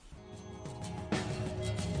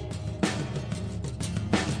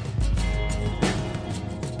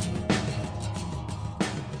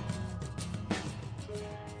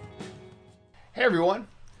Hey everyone,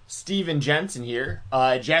 Steven Jensen here.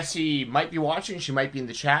 Jessie might be watching, she might be in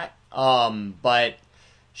the chat, but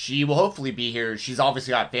she will hopefully be here. She's obviously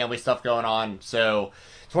got family stuff going on, so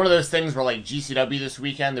it's one of those things where, like, GCW this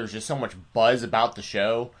weekend, there was just so much buzz about the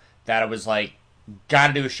show that I was like,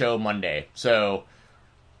 gotta do a show Monday. So,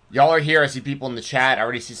 y'all are here, I see people in the chat, I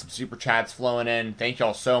already see some super chats flowing in. Thank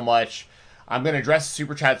y'all so much. I'm going to address the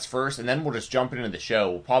super chats first, and then we'll just jump into the show.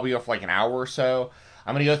 We'll probably go for like an hour or so.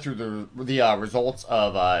 I'm going to go through the results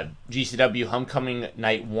of GCW Homecoming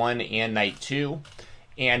Night 1 and Night 2.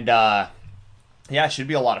 And, yeah, it should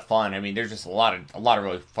be a lot of fun. I mean, there's just a lot of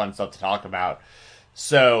really fun stuff to talk about.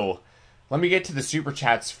 So, let me get to the super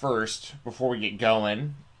chats first before we get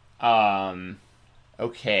going.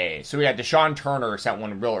 Okay, so we got Deshaun Turner sent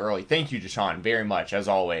one real early. Thank you, Deshaun, very much, as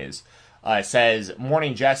always. It says,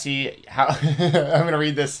 morning, Jesse. How I'm going to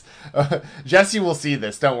read this. Jesse will see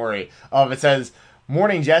this, don't worry. It says,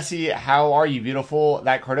 morning, Jesse. How are you, beautiful?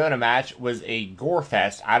 That Cardona match was a gore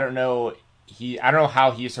fest. I don't know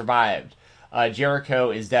how he survived.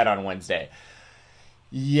 Jericho is dead on Wednesday.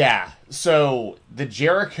 Yeah, so the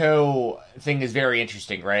Jericho thing is very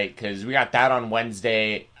interesting, right? Because we got that on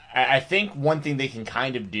Wednesday. I think one thing they can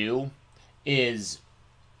kind of do is,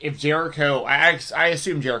 if Jericho, I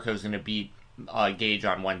assume Jericho's going to beat Gage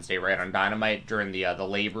on Wednesday, right, on Dynamite during the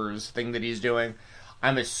labors thing that he's doing.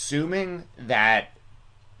 I'm assuming that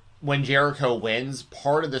when Jericho wins,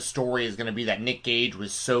 part of the story is going to be that Nick Gage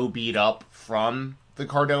was so beat up from the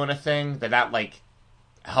Cardona thing that like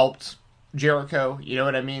helped Jericho. You know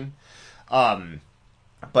what I mean?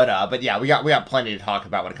 But yeah, we got plenty to talk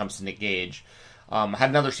about when it comes to Nick Gage. I had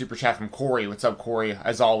another super chat from Corey. What's up, Corey?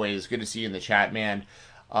 As always, good to see you in the chat, man.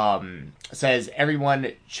 Says,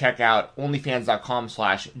 everyone check out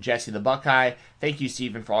onlyfans.com/Jesse the Buckeye. Thank you,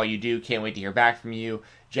 Steven, for all you do. Can't wait to hear back from you.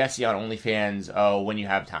 Jesse on OnlyFans, when you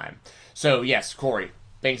have time. So, yes, Corey,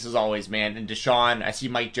 thanks as always, man. And Deshaun, I see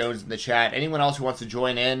Mike Jones in the chat. Anyone else who wants to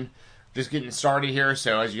join in, just getting started here,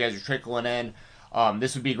 so as you guys are trickling in,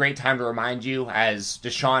 this would be a great time to remind you, as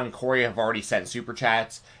Deshaun and Corey have already sent super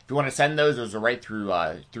chats. If you want to send those are right through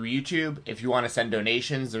YouTube. If you want to send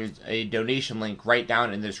donations, there's a donation link right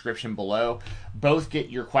down in the description below. Both get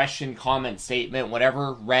your question, comment, statement,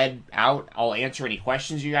 whatever read out. I'll answer any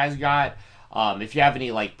questions you guys got. If you have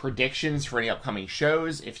any like predictions for any upcoming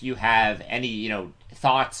shows, if you have any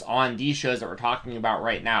thoughts on these shows that we're talking about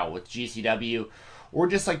right now with GCW, or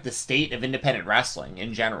just like the state of independent wrestling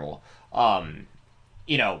in general. I'm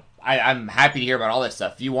happy to hear about all this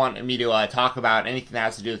stuff. If you want me to talk about anything that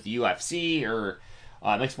has to do with the UFC or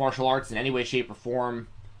mixed martial arts in any way, shape, or form,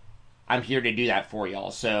 I'm here to do that for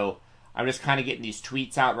y'all. So I'm just kind of getting these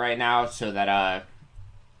tweets out right now so that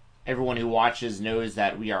everyone who watches knows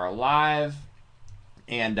that we are alive.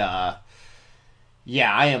 And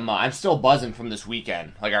yeah, I'm still buzzing from this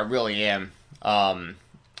weekend. Like, I really am.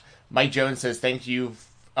 Mike Jones says, thanks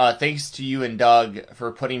to you and Doug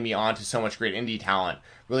for putting me on to so much great indie talent.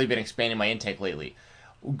 Really been expanding my intake lately.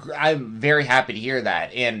 I'm very happy to hear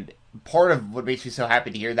that. And part of what makes me so happy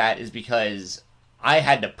to hear that is because I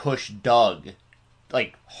had to push Doug,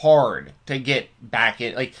 like, hard to get back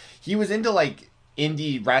in. Like, he was into, like,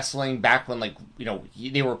 indie wrestling back when, like,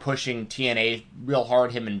 they were pushing TNA real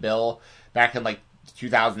hard, him and Bill, back in, like,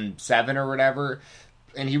 2007 or whatever.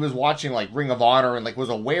 And he was watching, like, Ring of Honor and, like, was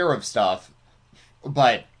aware of stuff.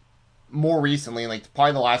 But more recently, like,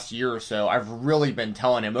 probably the last year or so, I've really been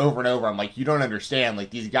telling him over and over, I'm like, you don't understand. Like,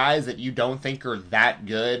 these guys that you don't think are that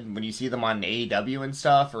good, when you see them on AEW and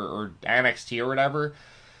stuff, or NXT or whatever,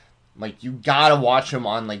 like, you gotta watch them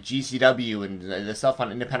on, like, GCW and the stuff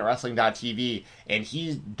on independentwrestling.tv. And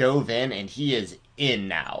he dove in, and he is in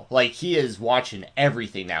now. Like, he is watching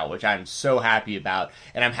everything now, which I'm so happy about.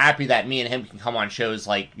 And I'm happy that me and him can come on shows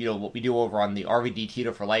like, what we do over on the RVD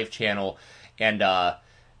Tito for Life channel, and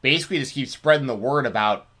basically just keep spreading the word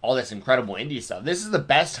about all this incredible indie stuff. This is the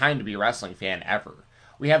best time to be a wrestling fan ever.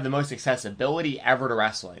 We have the most accessibility ever to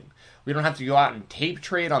wrestling. We don't have to go out and tape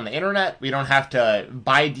trade on the internet. We don't have to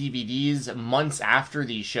buy DVDs months after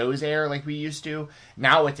these shows air like we used to.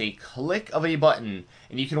 Now it's a click of a button,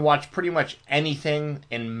 and you can watch pretty much anything,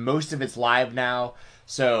 and most of it's live now.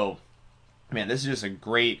 So, man, this is just a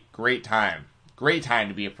great, great time. Great time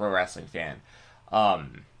to be a pro wrestling fan.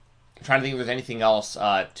 I'm trying to think if there's anything else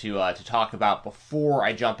to talk about before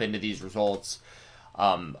I jump into these results.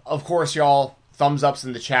 Of course, y'all, thumbs ups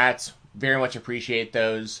in the chats. Very much appreciate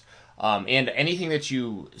those. And anything that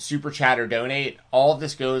you super chat or donate, all of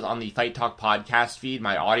this goes on the Fight Talk podcast feed,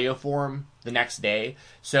 my audio form, the next day.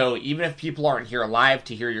 So even if people aren't here live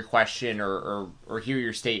to hear your question or hear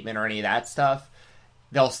your statement or any of that stuff,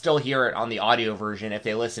 they'll still hear it on the audio version if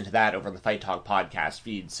they listen to that over the Fight Talk podcast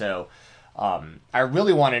feed. So I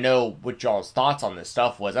really want to know what y'all's thoughts on this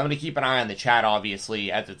stuff was. I'm going to keep an eye on the chat,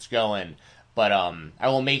 obviously, as it's going, but I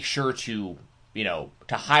will make sure to, to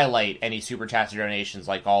highlight any super chats or donations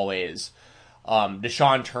like always.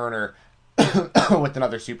 Deshaun Turner with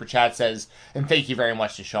another super chat says, and thank you very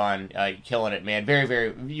much, Deshaun, killing it, man. Very,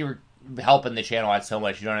 very, you're helping the channel out so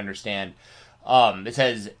much, you don't understand. It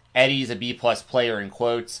says, Eddie's a B-plus player, in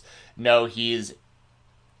quotes. No, he's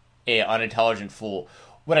a unintelligent fool.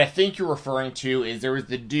 What I think you're referring to is there was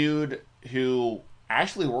the dude who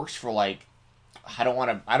actually works for, like, I don't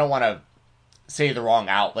want to say the wrong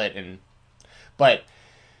outlet, but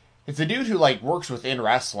it's a dude who, like, works within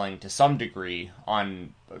wrestling to some degree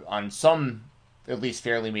on some at least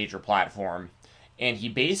fairly major platform, and he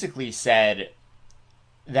basically said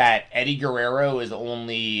that Eddie Guerrero is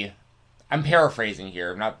only, I'm paraphrasing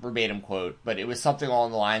here, not verbatim quote, but it was something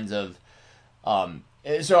along the lines of,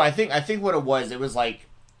 so I think what it was like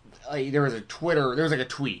there was a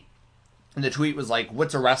tweet, and the tweet was like,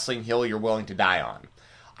 what's a wrestling hill you're willing to die on?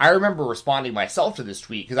 I remember responding myself to this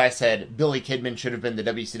tweet because I said Billy Kidman should have been the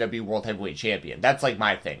WCW World Heavyweight Champion. That's like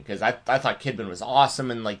my thing, because I thought Kidman was awesome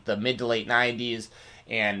in like the mid to late 90s,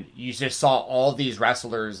 and you just saw all these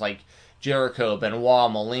wrestlers like Jericho,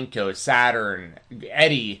 Benoit, Malenko, Saturn,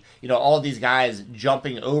 Eddie, all these guys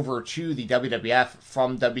jumping over to the WWF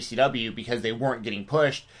from WCW because they weren't getting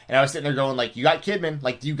pushed. And I was sitting there going, like, you got Kidman,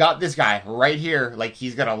 like, you got this guy right here, like,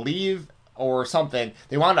 he's gonna leave or something.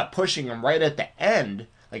 They wound up pushing him right at the end,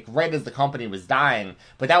 like, right as the company was dying.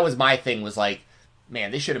 But that was my thing, was like,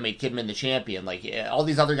 man, they should have made Kidman the champion. Like, all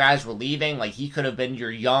these other guys were leaving, like, he could have been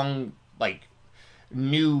your young, like,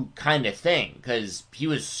 new kind of thing, because he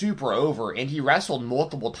was super over, and he wrestled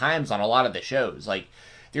multiple times on a lot of the shows. Like,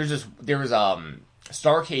 there was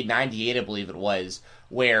Starrcade 98, I believe it was,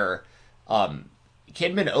 where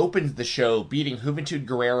Kidman opened the show beating Juventud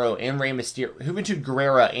Guerrera and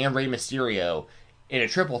Rey Mysterio in a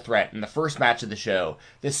triple threat in the first match of the show.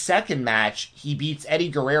 The second match, he beats Eddie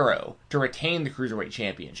Guerrero to retain the Cruiserweight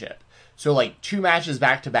Championship. So, like, 2 matches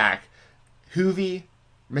back to back, Juvi,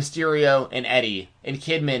 Mysterio, and Eddie, and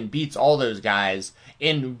Kidman beats all those guys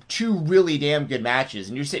in 2 really damn good matches,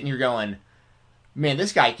 and you're sitting here going, man,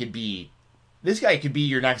 this guy could be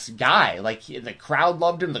your next guy. Like, the crowd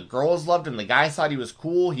loved him, the girls loved him, the guys thought he was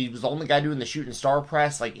cool, he was the only guy doing the shooting star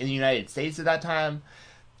press, like, in the United States at that time.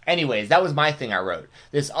 Anyways, that was my thing I wrote.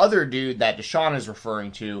 This other dude that Deshaun is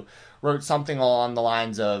referring to wrote something along the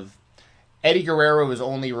lines of, Eddie Guerrero is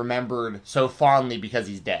only remembered so fondly because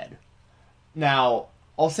he's dead. Now,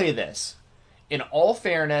 I'll say this. In all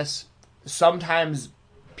fairness, sometimes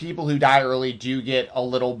people who die early do get a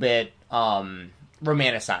little bit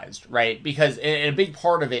romanticized, right? Because a big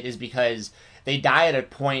part of it is because they die at a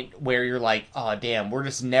point where you're like, oh, damn, we're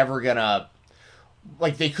just never gonna...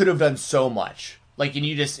 Like, they could have done so much. Like, and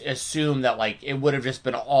you just assume that, like, it would have just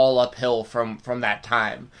been all uphill from that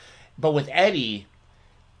time. But with Eddie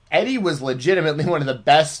was legitimately one of the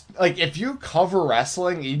best. Like, if you cover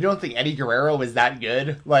wrestling and you don't think Eddie Guerrero was that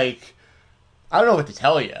good, like, I don't know what to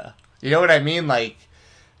tell you. You know what I mean? Like,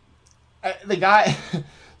 the guy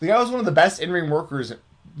was one of the best in-ring workers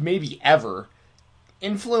maybe ever.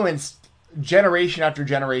 Influenced generation after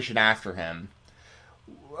generation after him.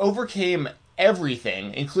 Overcame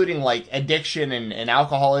everything, including, like, addiction and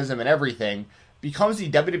alcoholism and everything. Becomes the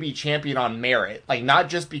WWE champion on merit. Like, not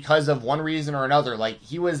just because of one reason or another. Like,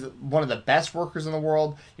 he was one of the best workers in the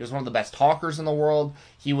world. He was one of the best talkers in the world.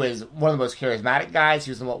 He was one of the most charismatic guys.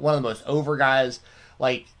 He was one of the most over guys.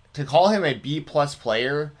 Like, to call him a B-plus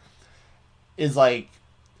player is like...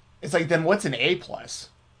 It's like, then what's an A-plus?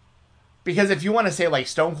 Because if you want to say, like,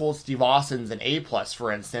 Stone Cold Steve Austin's an A-plus,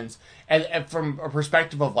 for instance, and from a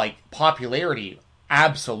perspective of, like, popularity,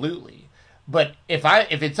 absolutely. But if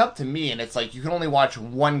it's up to me and it's like you can only watch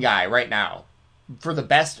one guy right now for the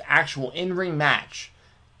best actual in-ring match,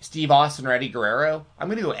 Steve Austin or Eddie Guerrero, I'm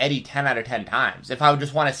going to go Eddie 10 out of 10 times if I would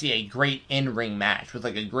just want to see a great in-ring match with,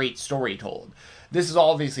 like, a great story told. This is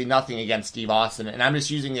obviously nothing against Steve Austin, and I'm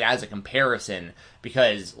just using it as a comparison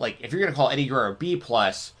because, like, if you're going to call Eddie Guerrero B+,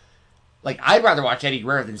 like, I'd rather watch Eddie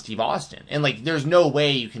Guerrero than Steve Austin. And, like, there's no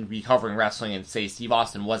way you can be covering wrestling and say Steve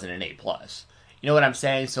Austin wasn't an A+. You know what I'm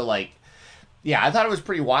saying? So, like, yeah, I thought it was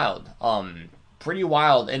pretty wild. Pretty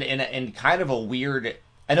wild and kind of a weird...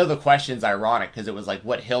 I know the question's ironic because it was like,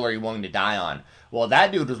 what hill are you willing to die on? Well,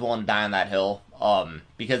 that dude was willing to die on that hill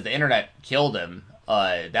because the internet killed him.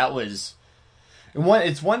 That was...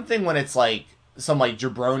 It's one thing when it's like some like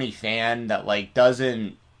jabroni fan that like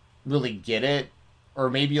doesn't really get it, or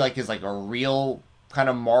maybe like is like a real kind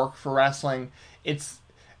of mark for wrestling. It's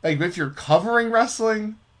like if you're covering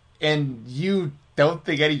wrestling and you don't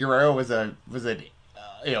think Eddie Guerrero was an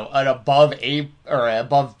an above A or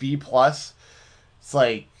above B plus, it's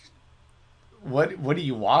like what are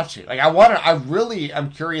you watching? Like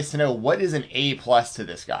I'm curious to know what is an A plus to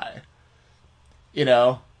this guy. You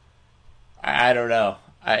know, I don't know.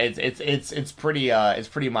 It's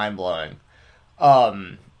pretty mind blowing.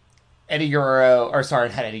 Eddie Guerrero, or sorry,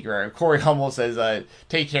 not Eddie Guerrero. Corey Hummel says,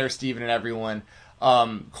 "Take care, Steven and everyone."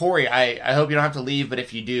 Corey, I hope you don't have to leave, but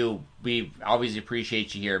if you do, we always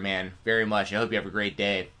appreciate you here, man, very much. I hope you have a great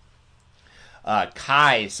day.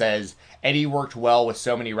 Kai says, Eddie worked well with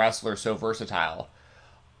so many wrestlers, so versatile.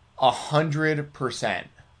 100%.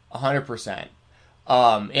 100%.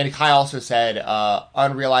 And Kai also said,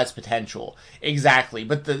 unrealized potential. Exactly.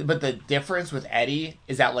 But the difference with Eddie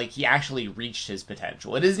is that, like, he actually reached his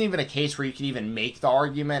potential. It isn't even a case where you can even make the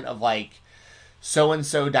argument of, like,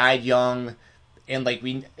 so-and-so died young, and, like,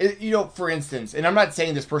 for instance, and I'm not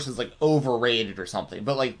saying this person's, like, overrated or something,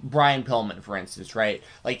 but, like, Brian Pillman, for instance, right?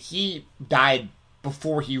 Like, he died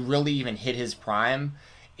before he really even hit his prime,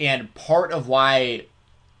 and part of why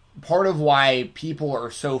people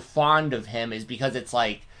are so fond of him is because it's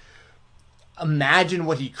like, imagine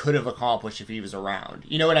what he could have accomplished if he was around.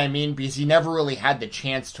 You know what I mean? Because he never really had the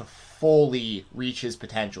chance to fully reach his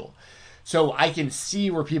potential. So I can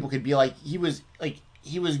see where people could be like, he was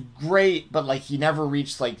great, but like he never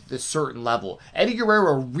reached like the certain level. Eddie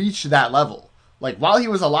Guerrero reached that level. Like while he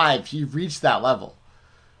was alive, he reached that level.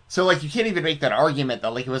 So, like, you can't even make that argument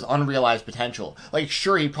that, like, it was unrealized potential. Like,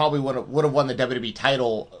 sure, he probably would have won the WWE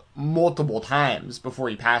title multiple times before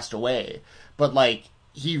he passed away. But, like,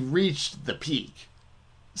 he reached the peak.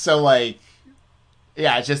 So, like,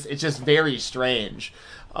 yeah, it's just very strange.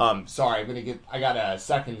 Sorry, I got a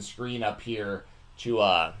second screen up here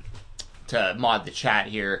to mod the chat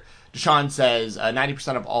here. Deshaun says,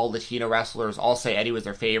 90% of all Latino wrestlers all say Eddie was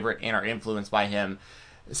their favorite and are influenced by him.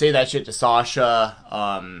 Say that shit to Sasha,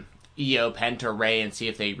 Io, Penta, Ray, and see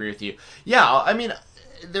if they agree with you. Yeah, I mean,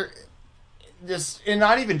 and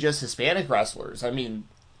not even just Hispanic wrestlers. I mean,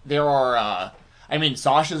 there are,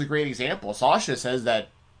 Sasha's a great example. Sasha says that,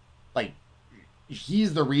 like,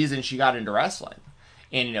 he's the reason she got into wrestling.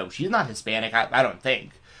 And, she's not Hispanic, I don't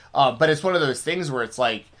think. But it's one of those things where it's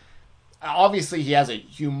like, obviously he has a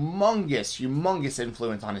humongous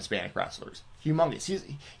influence on Hispanic wrestlers.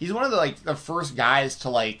 Humongous. He's one of the first guys to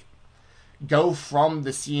like go from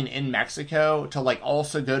the scene in Mexico to like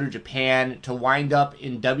also go to Japan to wind up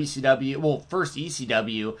in WCW. Well, first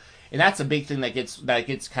ECW, and that's a big thing that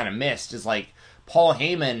gets kind of missed. Is like Paul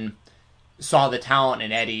Heyman saw the talent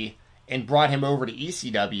in Eddie and brought him over to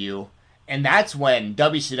ECW, and that's when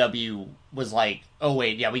WCW was like, oh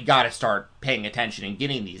wait, yeah, we got to start paying attention and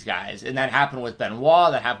getting these guys. And that happened with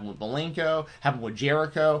Benoit, that happened with Malenko, happened with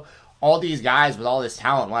Jericho. All these guys with all this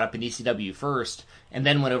talent wound up in ECW first, and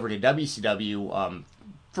then went over to WCW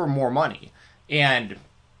for more money, and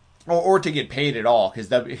or to get paid at all, because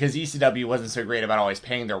ECW wasn't so great about always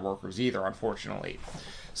paying their workers either, unfortunately.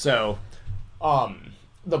 So,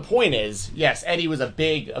 the point is, yes, Eddie was a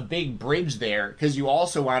big bridge there, because you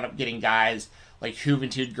also wound up getting guys like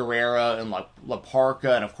Juventud Guerrera and La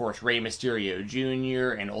Parca, and of course Rey Mysterio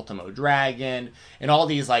Jr. and Ultimo Dragon, and all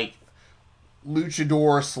these like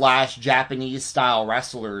luchador / Japanese style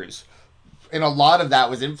wrestlers, and a lot of that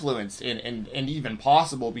was influenced and even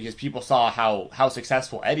possible because people saw how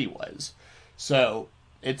successful Eddie was. So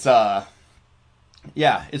it's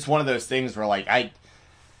it's one of those things where like I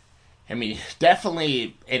mean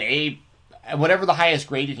definitely whatever the highest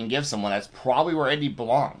grade you can give someone, that's probably where Eddie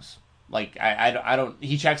belongs. Like I don't,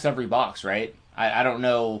 he checks every box, right? I don't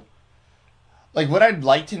know, like what I'd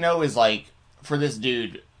like to know is like for this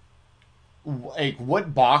dude, like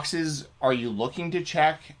what boxes are you looking to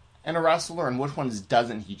check in a wrestler and which ones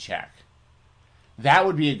doesn't he check? That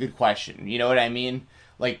would be a good question. You know what I mean?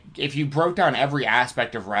 Like if you broke down every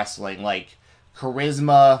aspect of wrestling, like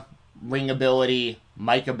charisma, ring ability,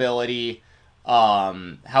 mic ability,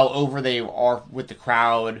 how over they are with the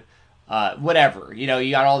crowd, whatever. You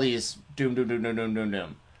got all these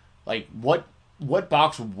doom. Like what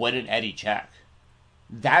box wouldn't Eddie check?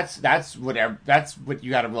 That's what you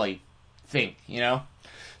got to really think,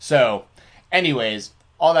 So, anyways,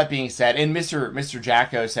 all that being said, and Mr.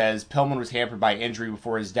 Jacko says Pillman was hampered by injury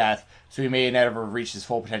before his death, so he may never have reached his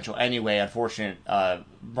full potential anyway. Unfortunate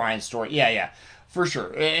Brian's story. Yeah, for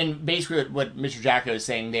sure. And basically what Mr. Jacko is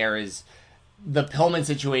saying there is the Pillman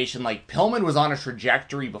situation. Like, Pillman was on a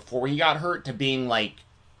trajectory before he got hurt to being, like,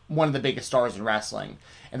 one of the biggest stars in wrestling.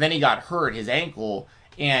 And then he got hurt, his ankle,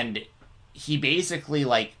 and he basically,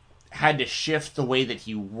 like, had to shift the way that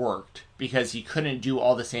he worked because he couldn't do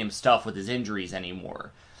all the same stuff with his injuries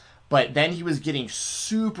anymore. But then he was getting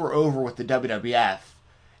super over with the WWF,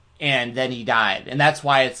 and then he died, and that's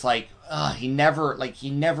why it's like he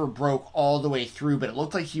never broke all the way through. But it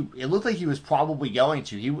looked like he was probably going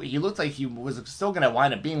to. He looked like he was still going to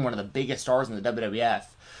wind up being one of the biggest stars in the WWF.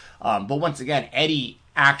 But once again, Eddie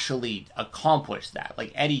actually accomplished that.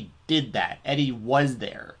 Like, Eddie did that. Eddie was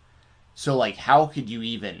there. So, like, how could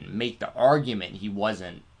you make the argument he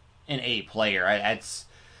wasn't an A player?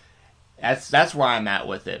 That's where I'm at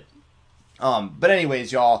with it. But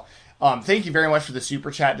anyways, y'all, thank you very much for the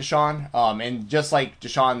super chat, Deshaun. And just like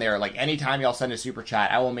Deshaun there, like, anytime y'all send a super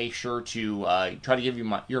chat, I will make sure to try to give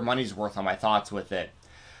you your money's worth on my thoughts with it.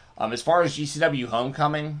 As far as GCW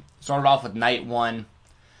Homecoming, started off with night one.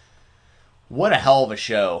 What a hell of a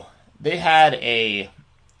show. They had a...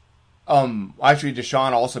 actually,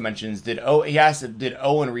 Deshaun also mentions, did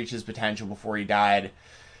Owen reach his potential before he died?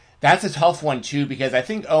 That's a tough one, too, because I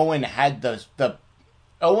think Owen had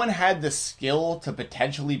the skill to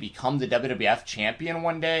potentially become the WWF champion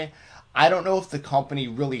one day. I don't know if the company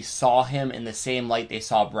really saw him in the same light they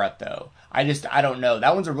saw Bret, though. I don't know.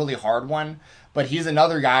 That one's a really hard one, but he's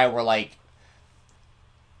another guy where, like,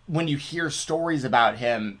 when you hear stories about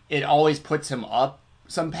him, it always puts him up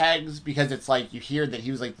some pegs, because it's like you hear that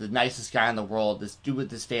he was like the nicest guy in the world, this dude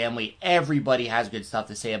with his family, everybody has good stuff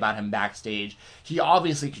to say about him backstage. He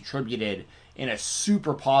obviously contributed in a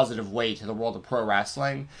super positive way to the world of pro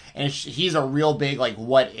wrestling, and he's a real big, like,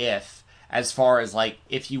 what if, as far as, like,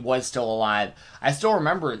 if he was still alive. I still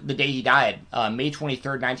remember the day he died, May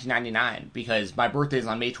 23rd, 1999, because my birthday is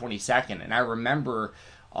on May 22nd, and I remember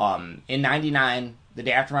in 99, the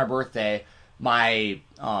day after my birthday, my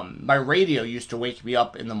radio used to wake me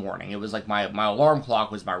up in the morning. It was like my alarm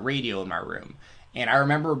clock was my radio in my room. And I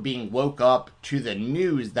remember being woke up to the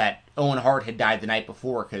news that Owen Hart had died the night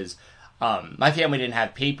before, because my family didn't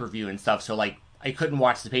have pay-per-view and stuff, so, like, I couldn't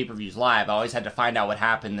watch the pay-per-views live. I always had to find out what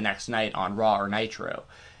happened the next night on Raw or Nitro.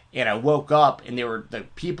 And I woke up, and they were the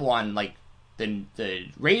people on, like, the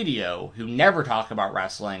radio who never talk about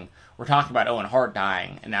wrestling were talking about Owen Hart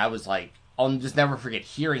dying, and I was like, I'll just never forget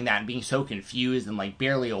hearing that and being so confused and, like,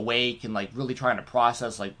 barely awake and, like, really trying to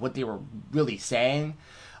process, like, what they were really saying.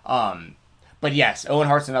 But yes, Owen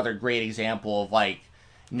Hart's another great example of, like,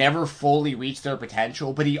 never fully reached their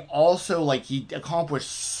potential, but he also, like, he accomplished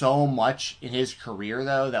so much in his career,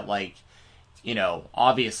 though, that, like, you know,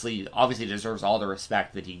 obviously deserves all the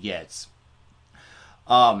respect that he gets.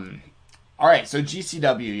 Alright, so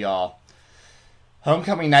GCW, y'all.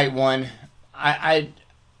 Homecoming night one.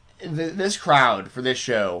 This crowd for this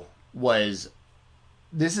show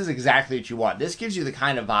this is exactly what you want. This gives you the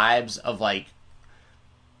kind of vibes of, like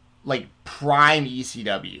prime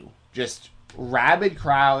ECW. Just rabid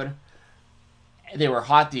crowd. They were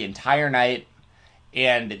hot the entire night,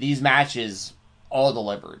 and these matches all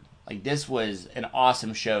delivered. Like, this was an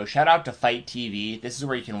awesome show. Shout out to Fight TV. This is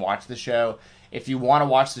where you can watch the show. If you want to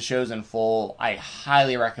watch the shows in full, I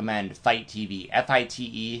highly recommend Fight TV. FITE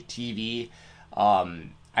TV.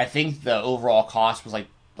 I think the overall cost was like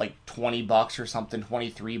 $20 or something,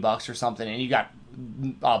 $23 or something, and you got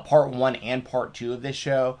part 1 and part 2 of this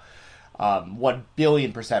show. 1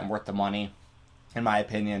 billion% worth the money, in my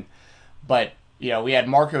opinion. But, you know, we had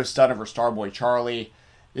Marco Stunt over Starboy Charlie.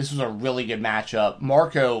 This was a really good matchup.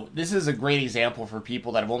 Marco, this is a great example for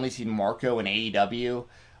people that have only seen Marco in AEW.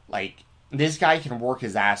 Like, this guy can work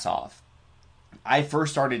his ass off. I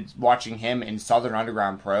first started watching him in Southern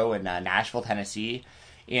Underground Pro in Nashville, Tennessee,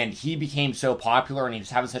 and he became so popular and he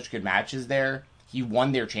was having such good matches there. He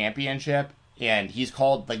won their championship, and he's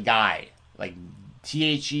called The Guy, like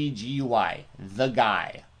THEGUI, The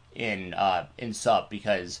Guy in sub,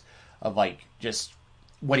 because of, like, just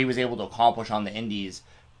what he was able to accomplish on the indies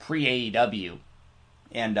pre-AEW.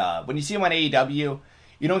 And when you see him on AEW,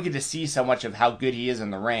 you don't get to see so much of how good he is in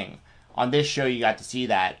the ring. On this show, you got to see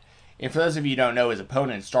that. And for those of you who don't know, his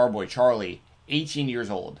opponent, Starboy Charlie, 18 years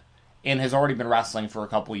old, and has already been wrestling for a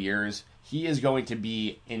couple years. He is going to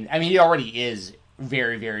be he already is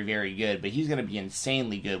very, very, very good, but he's going to be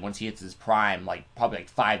insanely good once he hits his prime, like, probably like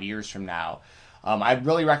 5 years from now. I'd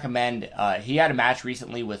really recommend, he had a match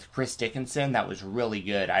recently with Chris Dickinson that was really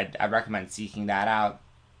good. I'd recommend seeking that out.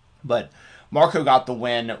 But Marco got the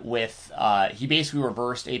win with, he basically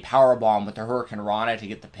reversed a powerbomb with the Hurricane Rana to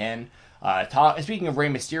get the pin. Speaking of Rey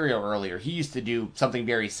Mysterio earlier, he used to do something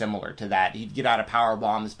very similar to that. He'd get out of power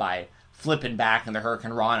bombs by flipping back in the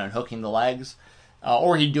Hurricane Rana and hooking the legs.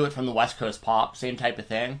 Or he'd do it from the West Coast Pop, same type of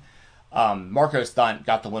thing. Marco Stunt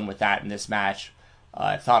got the win with that in this match.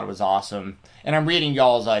 I thought it was awesome. And I'm reading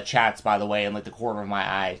y'all's chats, by the way, in like the corner of my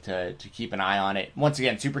eye to keep an eye on it. Once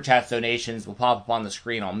again, super chats donations will pop up on the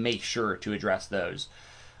screen. I'll make sure to address those.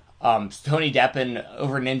 Tony Deppen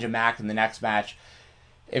over Ninja Mac in the next match.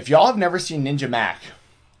 If y'all have never seen Ninja Mac,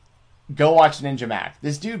 go watch Ninja Mac.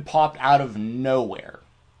 This dude popped out of nowhere.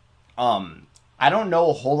 I don't know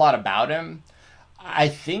a whole lot about him. I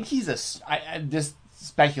think he's just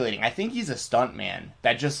speculating. I think he's a stuntman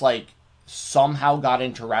that just like somehow got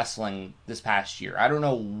into wrestling this past year. I don't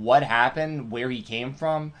know what happened, where he came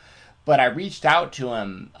from, but I reached out to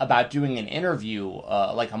him about doing an interview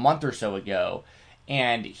like a month or so ago,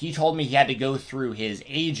 and he told me he had to go through his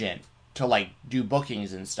agent to like do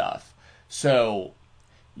bookings and stuff. So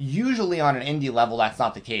usually on an indie level, that's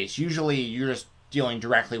not the case. Usually you're just dealing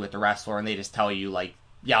directly with the wrestler, and they just tell you like,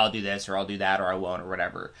 yeah, I'll do this, or I'll do that, or I won't, or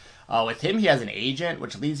whatever. With him, he has an agent,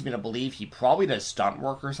 which leads me to believe he probably does stunt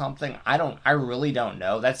work or something. I really don't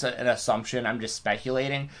know. That's an assumption. I'm just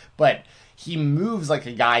speculating. But he moves like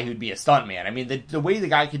a guy who'd be a stuntman. I mean, the way the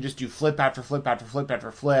guy can just do flip after flip after flip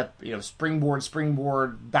after flip,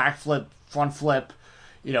 springboard, backflip, front flip,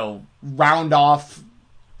 round off,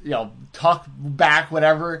 tuck back,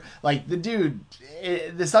 whatever. Like, the dude,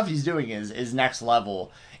 the stuff he's doing is next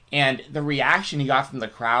level. And the reaction he got from the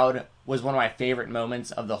crowd was one of my favorite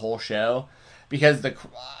moments of the whole show, because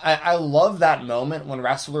I love that moment when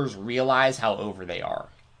wrestlers realize how over they are.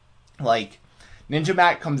 Like, Ninja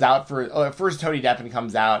Mac comes out first Tony Deppen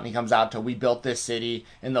comes out, and he comes out to "We Built This City,"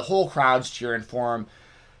 and the whole crowd's cheering for him.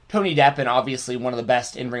 Tony Deppen, obviously one of the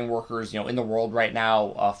best in-ring workers, in the world right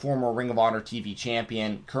now, former Ring of Honor TV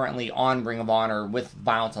champion, currently on Ring of Honor with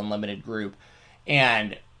Violence Unlimited group.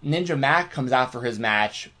 And Ninja Mac comes out for his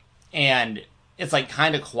match, and it's like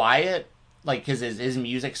kind of quiet, like, because his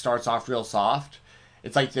music starts off real soft.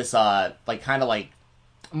 It's like this, like kind of like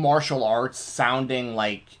martial arts sounding,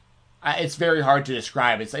 like, it's very hard to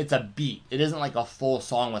describe. It's a beat. It isn't like a full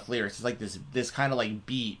song with lyrics. It's like this kind of like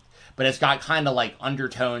beat, but it's got kind of like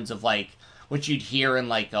undertones of like what you'd hear in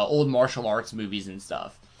like old martial arts movies and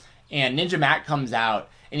stuff. And Ninja Mac comes out,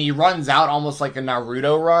 and he runs out almost like a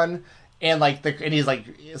Naruto run, and and he's like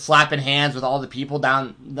slapping hands with all the people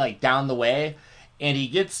down the way, and he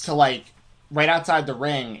gets to like right outside the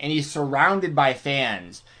ring, and he's surrounded by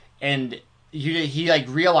fans, and he like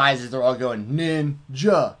realizes they're all going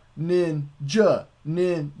ninja, ninja,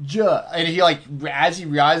 ninja, and he like, as he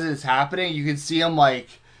realizes it's happening, you can see him like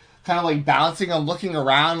kind of like bouncing and looking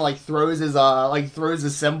around, like throws his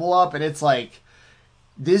symbol up, and it's like,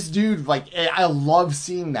 this dude, like, I love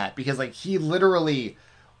seeing that, because like he literally,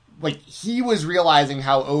 like, he was realizing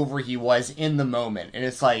how over he was in the moment, and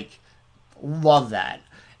it's like, love that.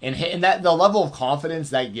 And that the level of confidence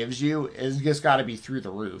that gives you is just got to be through the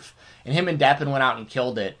roof. And him and Deppen went out and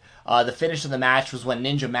killed it. The finish of the match was when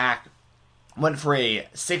Ninja Mac went for a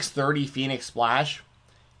 630 Phoenix Splash.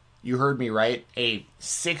 You heard me right. A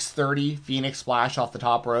 630 Phoenix Splash off the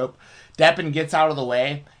top rope. Deppen gets out of the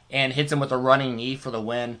way and hits him with a running knee for the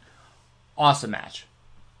win. Awesome match.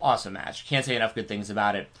 Awesome match. Can't say enough good things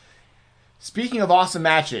about it. Speaking of awesome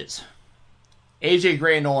matches, AJ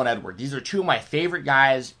Gray and Nolan Edwards. These are two of my favorite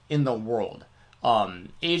guys in the world.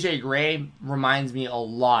 AJ Gray reminds me a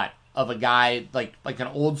lot of a guy like an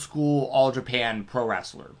old school All Japan pro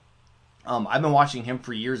wrestler. I've been watching him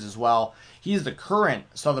for years as well. He's the current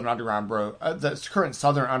Southern Underground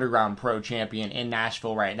Pro champion in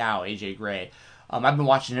Nashville right now, AJ Gray. I've been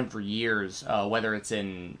watching him for years, whether it's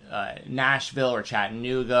in Nashville or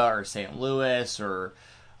Chattanooga or St. Louis or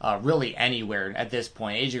really anywhere at this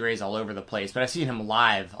point. AJ Gray's all over the place, but I've seen him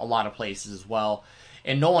live a lot of places as well.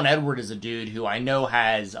 And Nolan Edwards is a dude who I know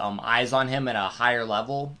has eyes on him at a higher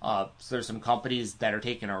level. So there's some companies that are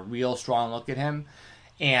taking a real strong look at him.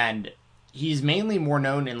 And he's mainly more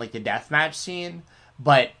known in like the deathmatch scene,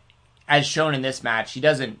 but as shown in this match, he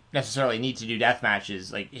doesn't necessarily need to do death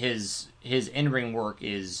matches. Like his in-ring work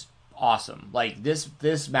is awesome. Like this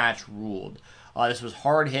match ruled. This was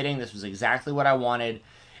hard hitting. This was exactly what I wanted.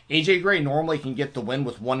 AJ Gray normally can get the win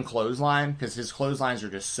with one clothesline because his clotheslines are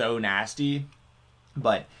just so nasty.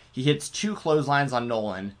 But he hits two clotheslines on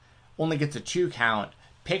Nolan, only gets a 2 count,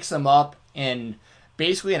 picks him up in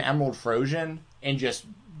basically an Emerald Frozen, and just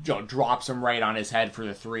drops him right on his head for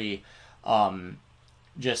the 3. I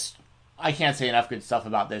can't say enough good stuff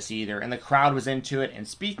about this either. And the crowd was into it. And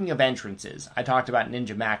speaking of entrances, I talked about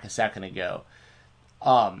Ninja Mac a second ago.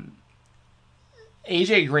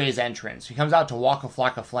 AJ Gray's entrance. He comes out to Waka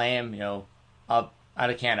Flocka Flame. I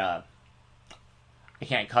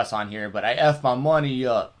can't cuss on here, but I F my money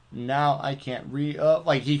up. Now I can't re-up.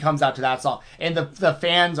 Like, he comes out to that song. And the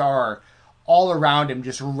fans are all around him,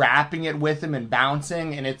 just rapping it with him and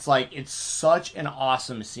bouncing, and it's like it's such an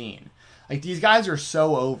awesome scene. Like these guys are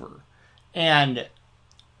so over, and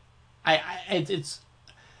it's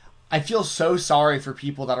I feel so sorry for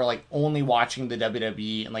people that are like only watching the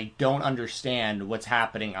WWE and like don't understand what's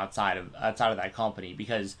happening outside of that company,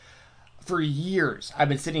 because for years I've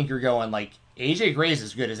been sitting here going like AJ Gray's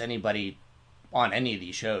as good as anybody on any of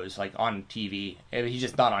these shows, like on TV. He's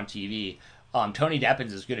just not on TV. Tony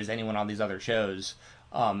Deppin's as good as anyone on these other shows,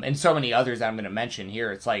 and so many others that I'm going to mention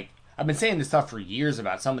here. It's like I've been saying this stuff for years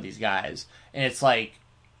about some of these guys, and it's like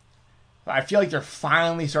I feel like they're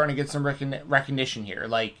finally starting to get some recognition here.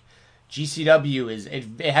 Like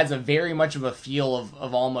GCW it has a very much of a feel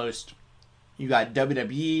of almost you got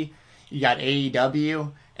WWE, you got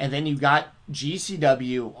AEW, and then you got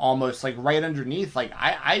GCW almost like right underneath. Like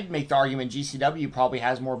I'd make the argument GCW probably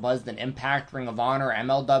has more buzz than Impact, Ring of Honor,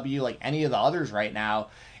 MLW, like any of the others right now,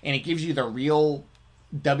 and it gives you the real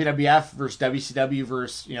WWF versus WCW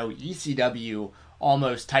versus ECW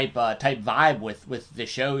almost type vibe with the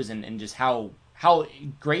shows, and just how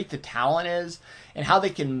great the talent is and how they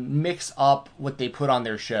can mix up what they put on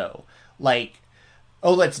their show. Like,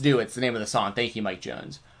 oh, let's do it's the name of the song. Thank you, Mike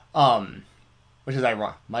Jones. Which is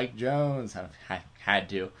ironic. Mike Jones, I had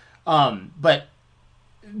to. But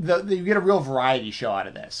you get a real variety show out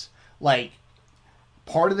of this. Like,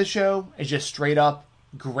 part of the show is just straight up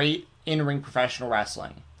great in-ring professional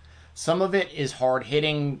wrestling. Some of it is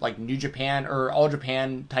hard-hitting, like New Japan or All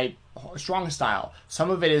Japan type strong style. Some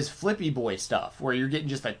of it is flippy boy stuff, where you're getting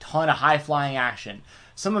just a ton of high-flying action.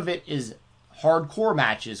 Some of it is hardcore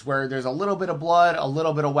matches, where there's a little bit of blood, a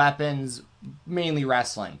little bit of weapons, mainly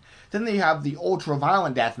wrestling. Then they have the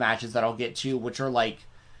ultra-violent death matches that I'll get to, which are like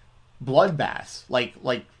bloodbaths,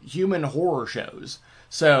 like human horror shows.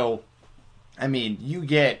 So, I mean, you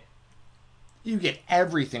get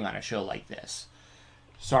everything on a show like this.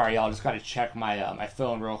 Sorry, y'all. Just got to check my my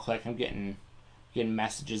phone real quick. I'm getting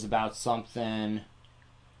messages about something.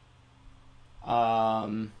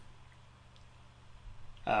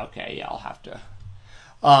 Okay, yeah, I'll have to.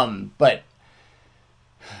 But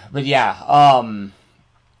yeah.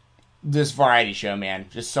 This variety show, man,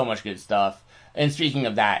 just so much good stuff. And speaking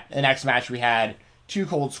of that, the next match we had Too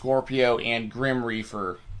Cold Scorpio and Grim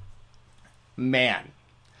Reaper. Man.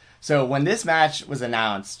 So when this match was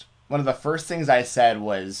announced, one of the first things I said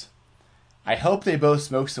was, I hope they both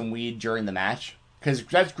smoke some weed during the match, because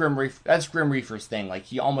that's Grim Reaper's thing. Like,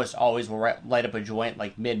 he almost always will light up a joint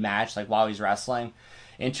like mid-match, like while he's wrestling.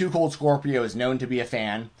 And Too Cold Scorpio is known to be a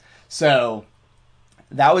fan, so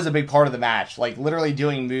that was a big part of the match. Like literally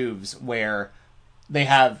doing moves where they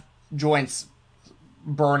have joints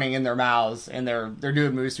burning in their mouths and they're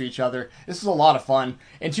doing moves to each other. This was a lot of fun,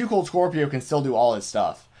 and Too Cold Scorpio can still do all his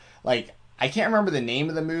stuff. Like, I can't remember the name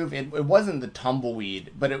of the move. It wasn't the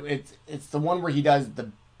tumbleweed, but it's the one where he does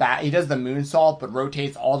the moonsault, but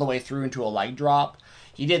rotates all the way through into a leg drop.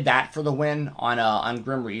 He did that for the win on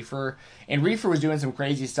Grim Reaper, and Reaper was doing some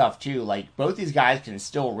crazy stuff too. Like, both these guys can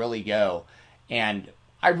still really go, and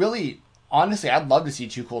honestly, I'd love to see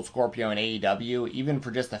Too Cold Scorpio in AEW, even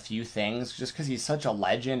for just a few things, just because he's such a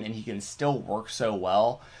legend and he can still work so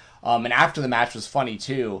well. And after the match was funny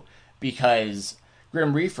too, because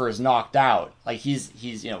Grim Reaper is knocked out. Like, he's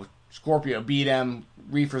Scorpio beat him,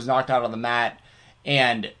 Reaper's knocked out on the mat,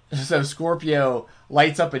 and so Scorpio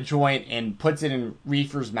lights up a joint and puts it in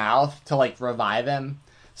Reaper's mouth to like revive him.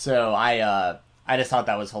 So I just thought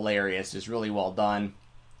that was hilarious. Just really well done.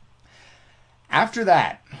 After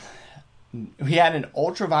that, we had an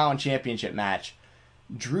ultra-violent championship match.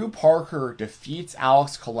 Drew Parker defeats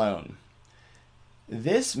Alex Colon.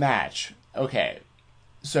 This match, okay,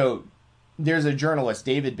 so there's a journalist,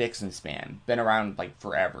 David Bixenspan, been around like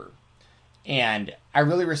forever. And I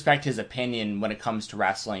really respect his opinion when it comes to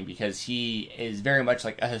wrestling, because he is very much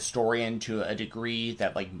like a historian to a degree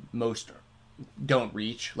that like most don't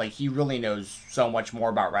reach. Like, he really knows so much more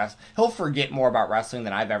about wrestling. He'll forget more about wrestling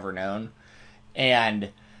than I've ever known.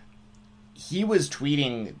 And he was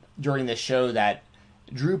tweeting during the show that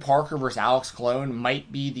Drew Parker versus Alex Colon might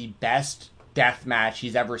be the best death match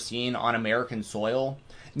he's ever seen on American soil.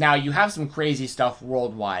 Now, you have some crazy stuff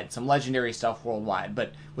worldwide, some legendary stuff worldwide,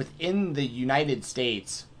 but within the United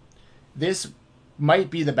States, this might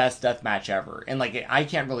be the best death match ever. And like, I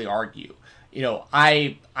can't really argue.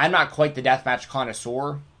 I'm not quite the deathmatch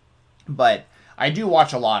connoisseur, but I do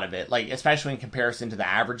watch a lot of it, like, especially in comparison to the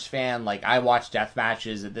average fan. Like, I watch death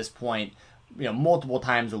matches at this point, multiple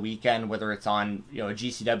times a weekend, whether it's on, a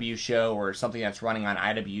GCW show or something that's running on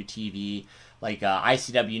IWTV, like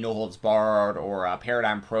ICW No Holds Barred, or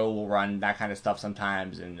Paradigm Pro will run that kind of stuff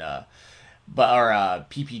sometimes, and or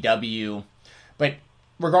PPW. But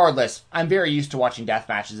regardless, I'm very used to watching death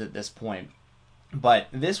matches at this point. But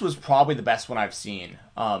this was probably the best one I've seen.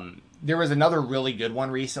 There was another really good one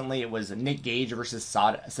recently. It was Nick Gage versus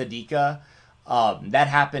Sadika. That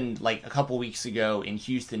happened like a couple weeks ago in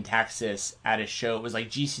Houston, Texas at a show. It was like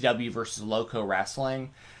GCW versus Loco Wrestling.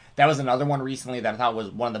 That was another one recently that I thought was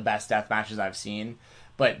one of the best death matches I've seen.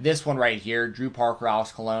 But this one right here, Drew Parker,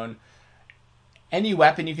 Alex Colon, any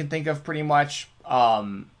weapon you can think of pretty much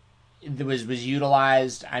was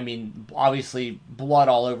utilized. I mean, obviously blood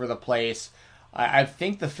all over the place. I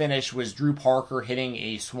think the finish was Drew Parker hitting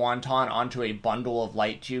a swanton onto a bundle of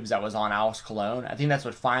light tubes that was on Alex Colon. I think that's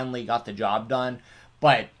what finally got the job done.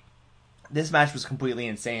 But this match was completely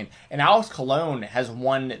insane. And Alex Colon has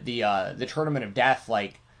won the Tournament of Death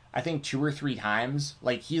like I think 2 or 3 times.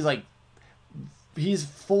 He's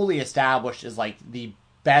fully established as like the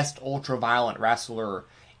best ultra-violent wrestler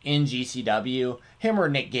in GCW. Him or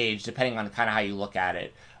Nick Gage, depending on kind of how you look at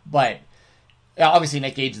it. But obviously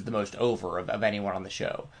Nick Gage is the most over of anyone on the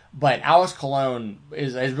show. But Alex Colon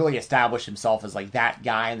has really established himself as like that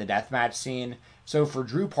guy in the deathmatch scene. So for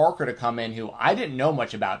Drew Parker to come in, who I didn't know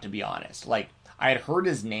much about, to be honest. Like, I had heard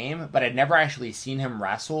his name, but I'd never actually seen him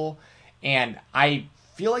wrestle. And I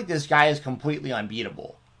feel like this guy is completely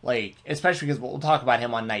unbeatable. Like, especially because we'll talk about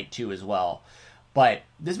him on night 2 as well. But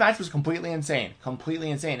this match was completely insane. Completely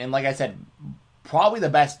insane. And like I said, probably the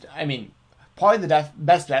best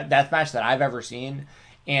death match that I've ever seen.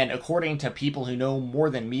 And according to people who know more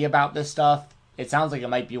than me about this stuff, it sounds like it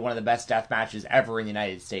might be one of the best death matches ever in the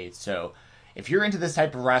United States. So if you're into this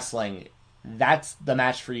type of wrestling, that's the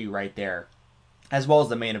match for you right there. As well as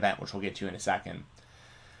the main event, which we'll get to in a second.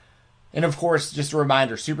 And of course, just a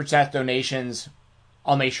reminder, Super Chat donations,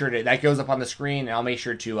 I'll make sure that goes up on the screen, and I'll make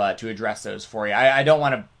sure to address those for you. I don't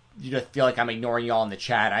want you to feel like I'm ignoring y'all in the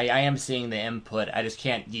chat. I am seeing the input. I just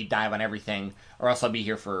can't deep dive on everything, or else I'll be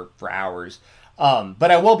here for hours.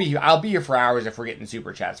 But I'll be here for hours if we're getting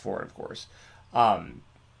Super Chats for it, of course.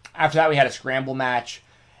 After that, we had a scramble match.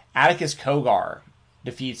 Atticus Cogar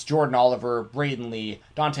defeats Jordan Oliver, Braden Lee,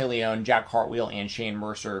 Dante Leone, Jack Cartwheel, and Shane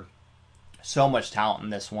Mercer. So much talent in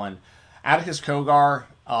this one. Atticus Cogar,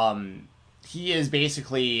 he is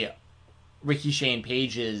basically Ricky Shane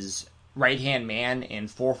Page's right-hand man in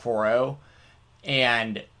 440.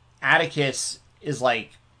 And Atticus is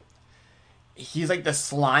he's like the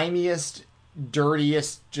slimiest,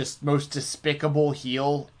 dirtiest, just most despicable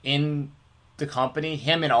heel in the company.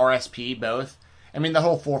 Him and RSP both. I mean, the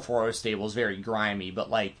whole 440 stable is very grimy, but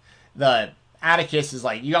the Atticus is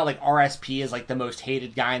you got RSP is the most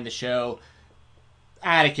hated guy in the show.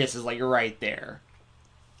 Atticus is you're right there.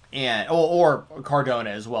 And or Cardona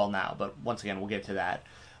as well now, but once again we'll get to that.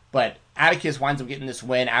 But Atticus winds up getting this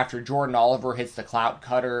win after Jordan Oliver hits the clout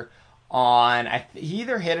cutter on he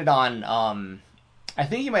either hit it on I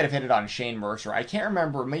think he might have hit it on Shane Mercer. I can't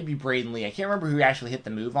remember, maybe Braden Lee. I can't remember who actually hit the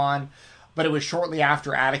move on, but it was shortly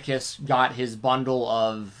after Atticus got his bundle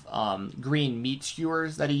of green meat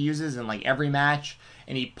skewers that he uses in every match,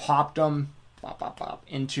 and he popped them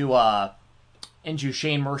into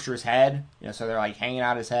Shane Mercer's head, so they're hanging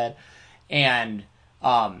out his head, and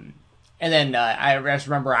then I just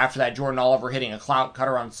remember after that Jordan Oliver hitting a clout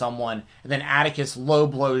cutter on someone, and then Atticus low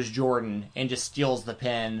blows Jordan and just steals the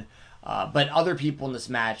pin. But other people in this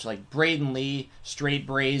match, like Braden Lee, straight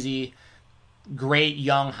brazy, great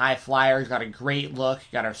young high flyer, he's got a great look,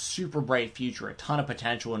 got a super bright future, a ton of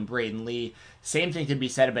potential in Braden Lee. Same thing could be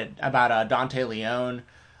said about Dante Leone,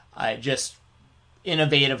 just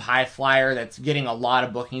innovative high flyer that's getting a lot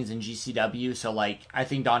of bookings in GCW. So I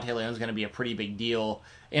think Dante Leone's going to be a pretty big deal,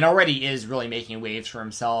 and already is really making waves for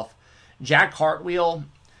himself. Jack Cartwheel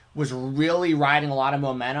was really riding a lot of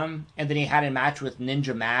momentum, and then he had a match with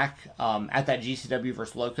Ninja Mac at that GCW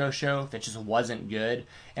vs. Loco show that just wasn't good,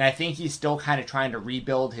 and I think he's still kind of trying to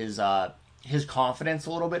rebuild his confidence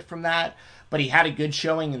a little bit from that. But he had a good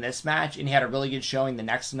showing in this match, and he had a really good showing the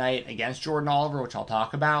next night against Jordan Oliver, which I'll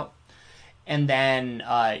talk about. And then,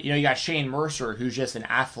 you got Shane Mercer, who's just an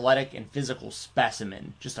athletic and physical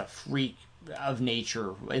specimen, just a freak of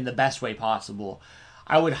nature in the best way possible.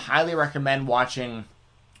 I would highly recommend watching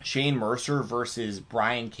Shane Mercer versus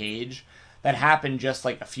Brian Cage. That happened just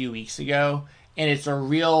a few weeks ago, and it's a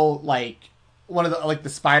real one of the the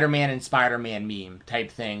Spider-Man and Spider-Man meme type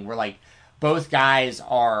thing where both guys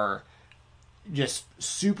are just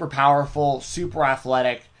super powerful, super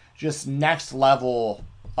athletic, just next level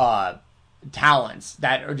talents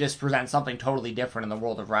that are just present something totally different in the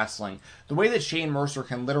world of wrestling. The way that Shane Mercer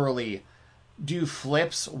can literally do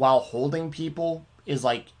flips while holding people is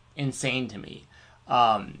insane to me.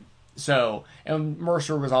 So, and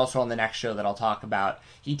Mercer was also on the next show that I'll talk about.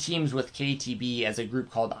 He teams with KTB as a group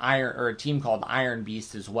called Iron, or a team called Iron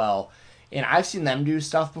Beast as well. And I've seen them do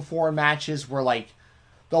stuff before in matches where, like,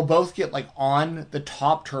 they'll both get, like, on the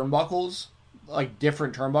top turnbuckles, like,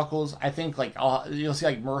 different turnbuckles. I think, like, you'll see,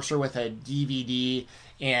 like, Mercer with a DVD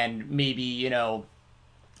and maybe,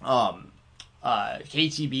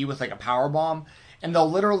 KTB with, like, a power bomb. And they'll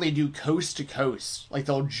literally do coast to coast. Like,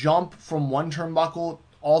 they'll jump from one turnbuckle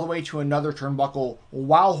all the way to another turnbuckle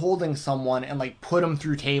while holding someone and, like, put them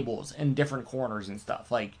through tables in different corners and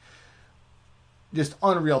stuff. Like, just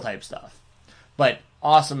unreal type stuff. But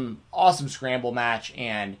awesome scramble match,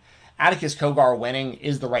 and Atticus Cogar winning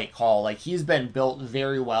is the right call. Like, he's been built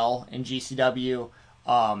very well in GCW.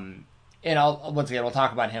 And once again, we'll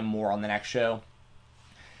talk about him more on the next show.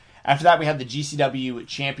 After that, we have the GCW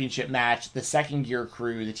Championship match. The Second Gear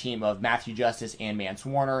Crew, the team of Matthew Justice and Mance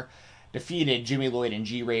Warner, defeated Jimmy Lloyd and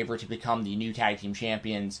G Raver to become the new tag team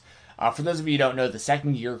champions. For those of you who don't know, the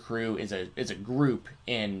Second Gear Crew is a group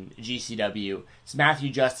in GCW. It's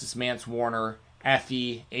Matthew Justice, Mance Warner,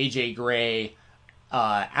 Effie, AJ Gray,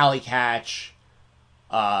 Alley Catch.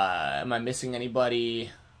 Am I missing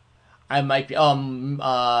anybody? I might be.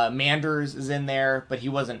 Manders is in there, but he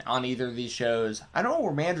wasn't on either of these shows. I don't know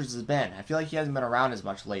where Manders has been. I feel like he hasn't been around as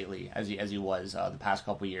much lately as he was the past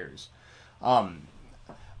couple years.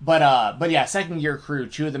 But yeah, Second Gear Crew,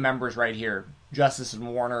 two of the members right here, Justice and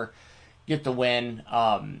Warner, get the win.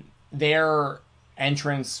 Their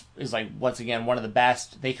entrance is, like, once again one of the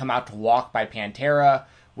best. They come out to Walk by Pantera,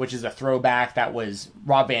 which is a throwback that was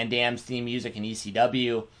Rob Van Dam's theme music in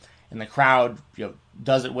ECW. And the crowd,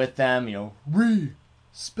 does it with them.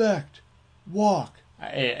 Respect, walk.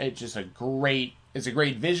 It's just a great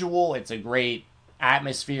visual. It's a great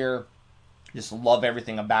atmosphere. Just love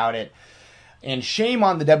everything about it. And shame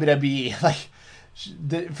on the WWE. Like,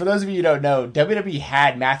 for those of you who don't know, WWE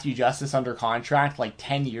had Matthew Justice under contract like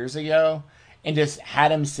 10 years ago, and just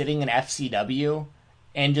had him sitting in FCW,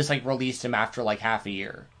 and just, like, released him after like half a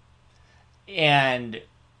year. And,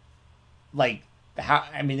 like,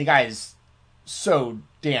 the guy is so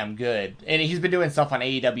damn good. And he's been doing stuff on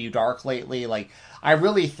AEW Dark lately. Like, I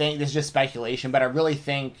really think, this is just speculation, but I really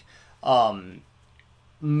think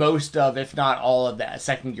most of, if not all of, the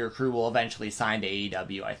Second Gear Crew will eventually sign to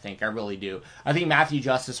AEW, I think. I really do. I think Matthew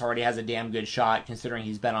Justice already has a damn good shot, considering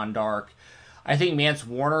he's been on Dark. I think Mance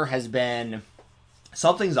Warner has been...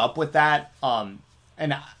 Something's up with that.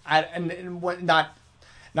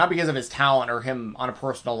 Not because of his talent or him on a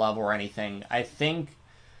personal level or anything. I think,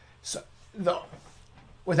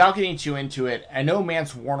 without getting too into it, I know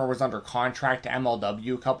Mance Warner was under contract to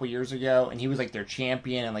MLW a couple years ago, and he was, like, their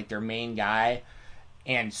champion and, like, their main guy.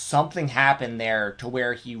 And something happened there to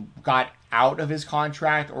where he got out of his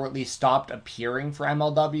contract, or at least stopped appearing for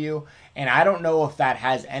MLW. And I don't know if that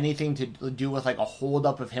has anything to do with, like, a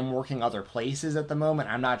holdup of him working other places at the moment.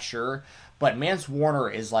 I'm not sure. But Mance Warner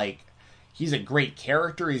is, like... He's a great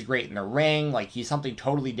character. He's great in the ring. Like, he's something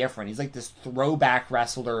totally different. He's like this throwback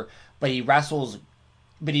wrestler, but he wrestles,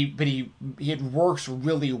 but he works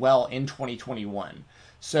really well in 2021.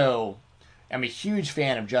 So, I'm a huge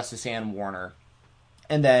fan of Justice and Warner.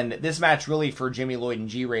 And then this match, really, for Jimmy Lloyd and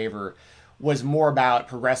G Raver, was more about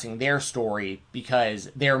progressing their story because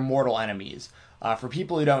they're mortal enemies. For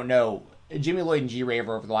people who don't know, Jimmy Lloyd and G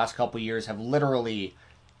Raver over the last couple of years have literally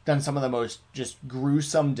done some of the most just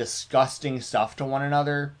gruesome, disgusting stuff to one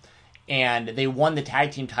another. And they won the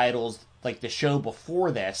tag team titles, like, the show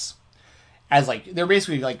before this, as, like, they're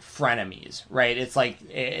basically, like, frenemies, right? It's like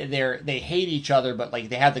they hate each other, but, like,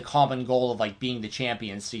 they have the common goal of, like, being the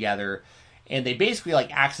champions together. And they basically,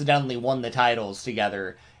 like, accidentally won the titles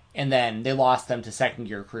together, and then they lost them to Second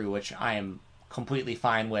Gear Crew, which I am completely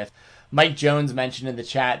fine with. Mike Jones mentioned in the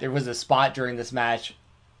chat there was a spot during this match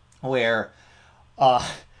where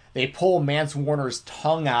they pull Mance Warner's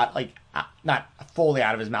tongue out, like, not fully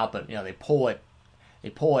out of his mouth, but, they pull it,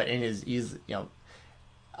 and he's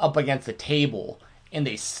up against the table, and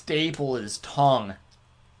they staple his tongue,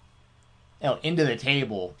 into the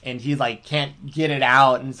table, and he, like, can't get it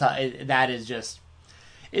out, and so that is just,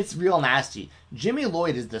 it's real nasty. Jimmy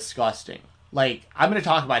Lloyd is disgusting. Like, I'm going to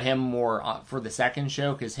talk about him more for the second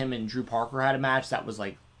show, because him and Drew Parker had a match that was,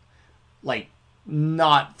 like,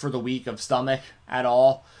 not for the weak of stomach at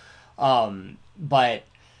all. But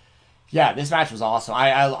yeah, this match was awesome.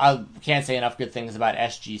 I can't say enough good things about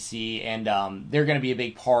SGC, and they're going to be a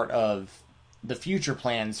big part of the future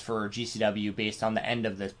plans for GCW based on the end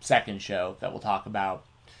of the second show that we'll talk about.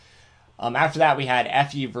 After that, we had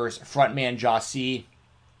Effie versus frontman Jossie.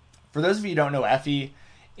 For those of you who don't know Effie,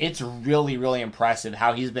 it's really, really impressive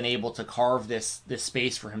how he's been able to carve this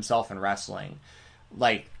space for himself in wrestling.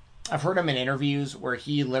 Like, I've heard him in interviews where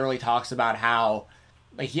he literally talks about how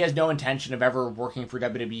like he has no intention of ever working for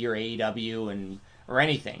WWE or AEW or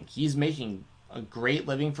anything. He's making a great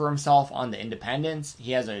living for himself on the independents.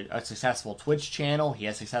 He has a successful Twitch channel. He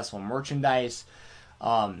has successful merchandise.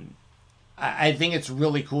 I think it's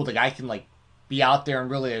really cool. The guy can like be out there and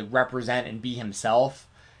really represent and be himself,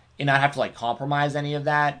 and not have to like compromise any of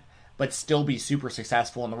that, but still be super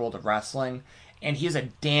successful in the world of wrestling. And he's a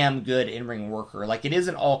damn good in-ring worker. Like, it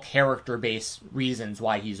isn't all character-based reasons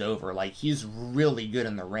why he's over. Like, he's really good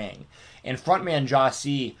in the ring. And frontman Josh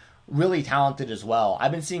C, really talented as well. I've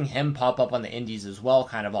been seeing him pop up on the indies as well,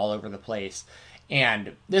 kind of all over the place.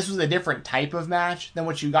 And this was a different type of match than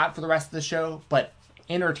what you got for the rest of the show, but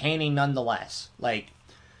entertaining nonetheless. Like,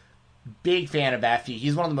 big fan of Effie.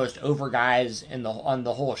 He's one of the most over guys on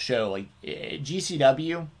the whole show. Like,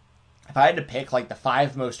 GCW, if I had to pick like the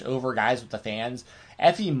 5 most over guys with the fans,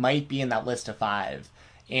 Effie might be in that list of 5.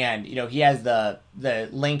 And you know, he has the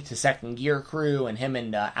link to Second Gear Crew, and him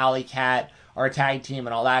and Alley Cat are a tag team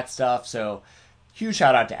and all that stuff. So huge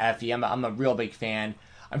shout out to Effie. I'm a real big fan.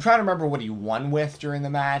 I'm trying to remember what he won with during the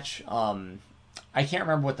match. I can't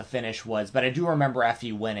remember what the finish was, but I do remember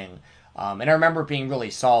Effie winning. And I remember it being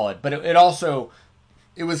really solid. But it also,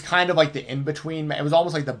 it was kind of like the in-between. It was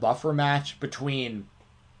almost like the buffer match between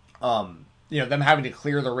them having to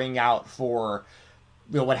clear the ring out for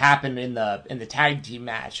what happened in the tag team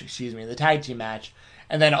match,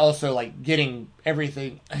 and then also like getting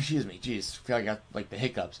everything, I feel like I got like the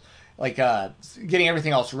hiccups, like getting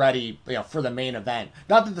everything else ready, for the main event.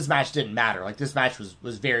 Not that this match didn't matter, like this match was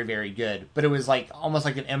very, very good, but it was like almost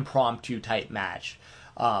like an impromptu type match.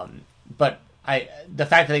 But the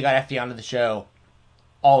fact that they got FD onto the show,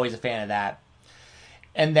 always a fan of that.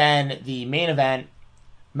 And then the main event,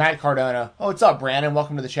 Matt Cardona. Oh, what's up, Brandon?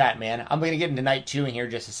 Welcome to the chat, man. I'm going to get into night 2 in here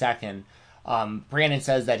in just a second. Brandon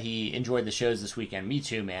says that he enjoyed the shows this weekend. Me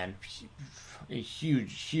too, man. A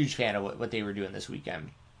huge fan of what they were doing this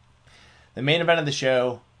weekend. The main event of the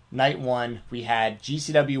show, night 1, we had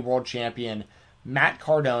GCW World Champion Matt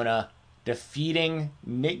Cardona defeating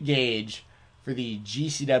Nick Gage for the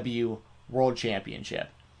GCW World Championship.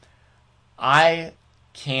 I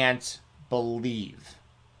can't believe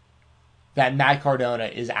that Matt Cardona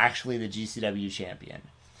is actually the GCW champion.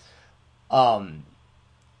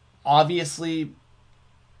 Obviously,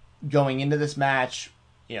 going into this match,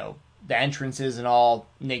 the entrances and all,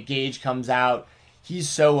 Nick Gage comes out. He's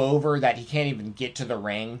so over that he can't even get to the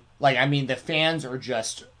ring. Like, I mean, the fans are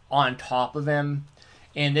just on top of him.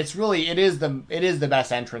 And it is the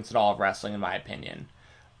best entrance in all of wrestling, in my opinion.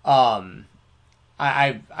 I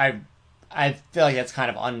feel like that's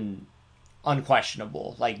kind of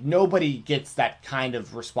unquestionable. Like, nobody gets that kind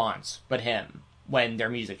of response but him when their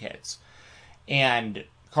music hits. And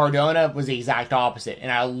Cardona was the exact opposite,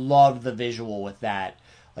 and I loved the visual with that.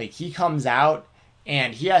 Like, he comes out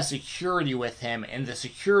and he has security with him, and the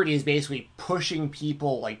security is basically pushing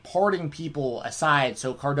people, like parting people aside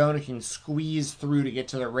so Cardona can squeeze through to get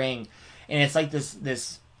to the ring. And it's like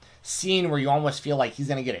this scene where you almost feel like he's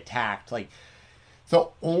going to get attacked. Like, the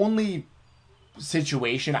only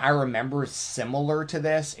situation I remember similar to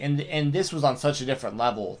this, and this was on such a different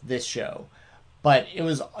level, this show, but it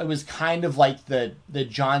was kind of like the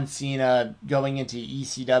John Cena going into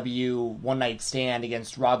ECW One Night Stand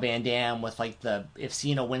against Rob Van Dam with like the "If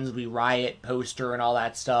Cena Wins We Riot" poster and all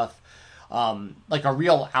that stuff. Like a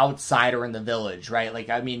real outsider in the village, right? Like,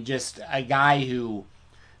 I mean, just a guy who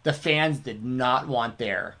the fans did not want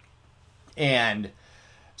there. And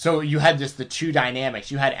so you had just the two dynamics.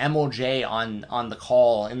 You had MLJ on the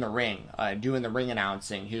call in the ring, doing the ring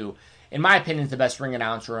announcing, who, in my opinion, is the best ring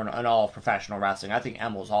announcer in all of professional wrestling. I think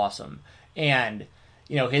Emel's awesome. And,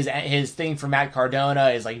 his thing for Matt Cardona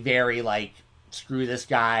is like very like, screw this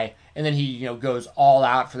guy. And then he, goes all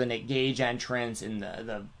out for the Nick Gage entrance, and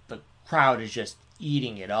the crowd is just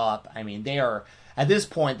eating it up. I mean, at this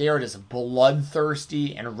point, they are just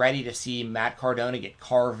bloodthirsty and ready to see Matt Cardona get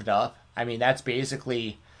carved up. I mean, that's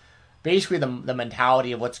basically the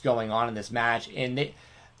mentality of what's going on in this match. And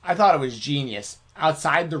I thought it was genius.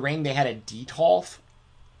 Outside the ring, they had a detolf,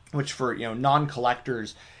 which for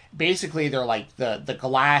non-collectors, basically they're like the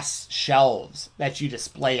glass shelves that you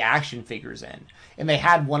display action figures in. And they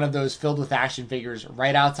had one of those filled with action figures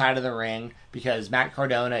right outside of the ring, because Matt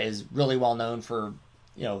Cardona is really well known for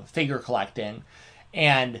figure collecting.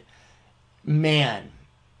 And man,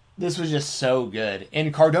 this was just so good.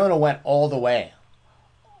 And Cardona went all the way.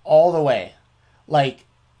 Like,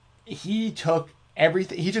 he took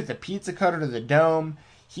everything. He took the pizza cutter to the dome.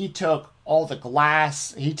 He took all the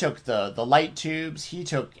glass. He took the light tubes. He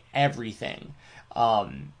took everything.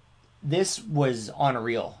 This was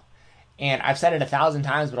unreal. And I've said it 1,000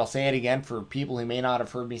 times, but I'll say it again for people who may not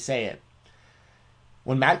have heard me say it.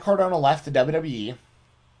 When Matt Cardona left the WWE,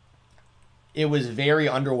 it was very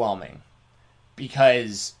underwhelming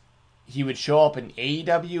because he would show up in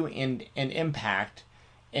AEW and Impact,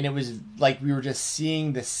 and it was like we were just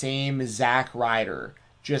seeing the same Zack Ryder,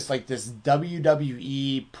 just like this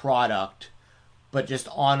WWE product, but just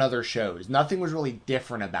on other shows. Nothing was really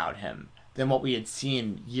different about him than what we had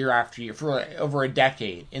seen year after year for over a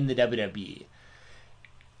decade in the WWE.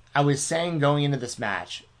 I was saying going into this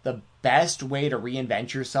match, the best way to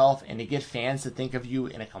reinvent yourself and to get fans to think of you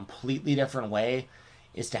in a completely different way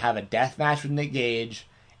is to have a death match with Nick Gage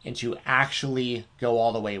and to actually go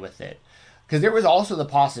all the way with it. Because there was also the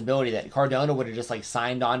possibility that Cardona would have just like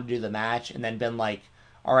signed on to do the match and then been like,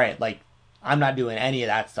 all right, like, I'm not doing any of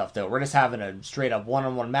that stuff though. We're just having a straight up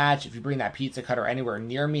one-on-one match. If you bring that pizza cutter anywhere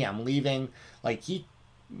near me, I'm leaving. Like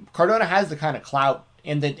Cardona has the kind of clout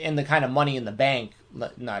and the kind of money in the bank,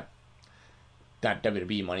 not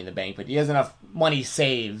WWE money in the bank, but he has enough money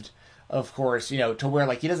saved, of course, to where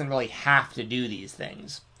like he doesn't really have to do these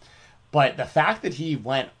things. But the fact that he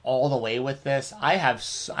went all the way with this, I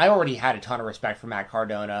already had a ton of respect for Matt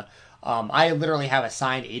Cardona. I literally have a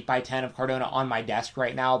signed 8x10 of Cardona on my desk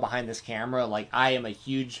right now behind this camera. Like, I am a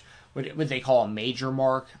huge, what they call a major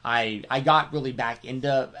mark. I got really back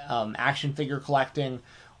into action figure collecting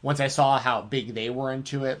once I saw how big they were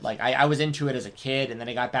into it. Like, I was into it as a kid, and then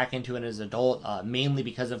I got back into it as an adult, mainly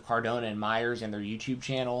because of Cardona and Myers and their YouTube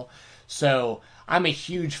channel. So, I'm a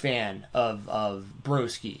huge fan of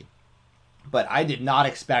Broski. But I did not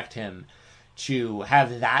expect him to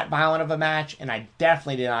have that violent of a match, and I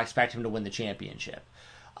definitely did not expect him to win the championship.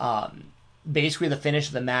 Basically, the finish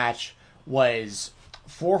of the match was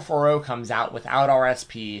 440 comes out without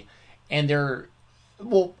RSP, and let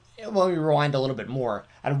me rewind a little bit more.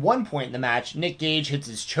 At one point in the match, Nick Gage hits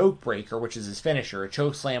his choke breaker, which is his finisher, a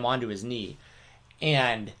choke slam onto his knee,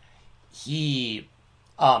 and he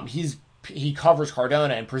covers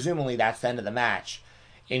Cardona, and presumably that's the end of the match.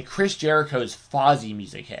 And Chris Jericho's Fozzy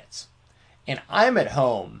music hits. And I'm at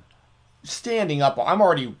home, standing up. I'm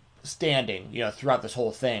already standing, throughout this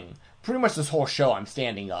whole thing. Pretty much this whole show, I'm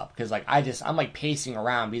standing up. Because, I'm, like, pacing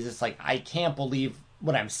around. Because it's like, I can't believe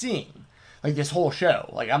what I'm seeing. Like, this whole show.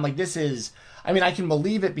 Like, I'm like, this is... I mean, I can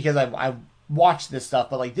believe it because I've watched this stuff.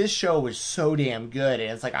 But, like, this show was so damn good. And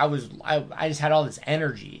it's like, I just had all this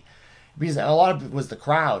energy. Because a lot of it was the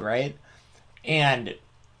crowd, right? And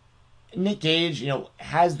Nick Gage,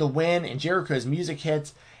 has the win, and Jericho's music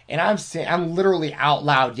hits, and I'm literally out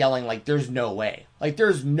loud yelling, like, there's no way. Like,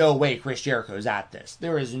 there's no way Chris Jericho's at this.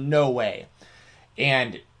 There is no way.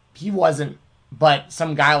 And he wasn't, but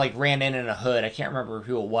some guy, like, ran in a hood. I can't remember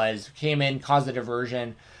who it was. Came in, caused a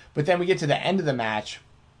diversion. But then we get to the end of the match.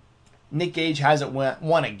 Nick Gage hasn't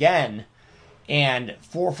won again, and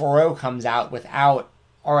 440 comes out without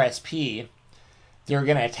RSP. They're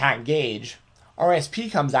going to attack Gage.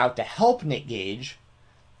 RSP comes out to help Nick Gage.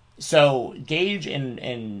 So Gage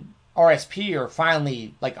and RSP are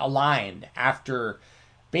finally like aligned after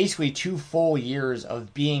basically 2 full years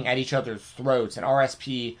of being at each other's throats. And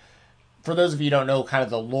RSP, for those of you who don't know kind of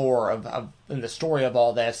the lore of and the story of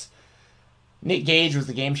all this, Nick Gage was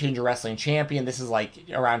the Game Changer Wrestling Champion. This is like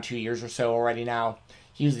around 2 years or so already now.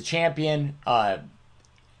 He was the champion.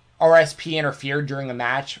 RSP interfered during a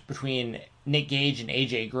match between Nick Gage and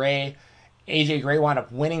AJ Gray. AJ Gray wound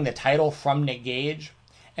up winning the title from Nick Gage.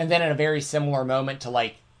 And then in a very similar moment to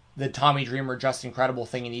like the Tommy Dreamer Just Incredible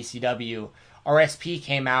thing in ECW, RSP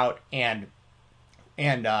came out and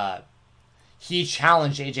he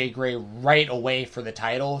challenged AJ Gray right away for the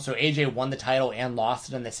title. So AJ won the title and lost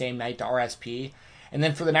it in the same night to RSP. And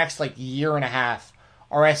then for the next like year and a half,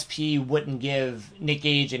 RSP wouldn't give Nick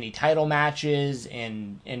Gage any title matches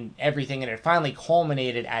and everything. And it finally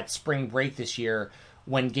culminated at Spring Break this year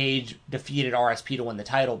when Gage defeated RSP to win the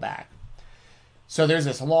title back. So there's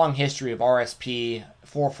this long history of RSP,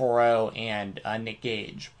 440, and Nick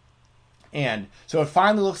Gage. And so it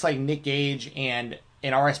finally looks like Nick Gage and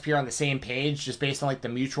RSP are on the same page, just based on like the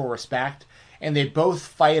mutual respect. And they both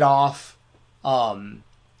fight off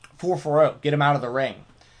 440, get him out of the ring.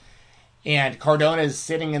 And Cardona is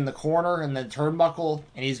sitting in the corner in the turnbuckle,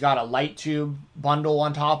 and he's got a light tube bundle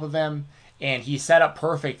on top of him. And he's set up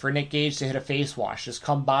perfect for Nick Gage to hit a face wash. Just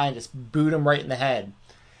come by and just boot him right in the head.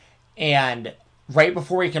 And right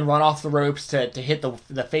before he can run off the ropes to hit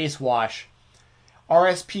the face wash,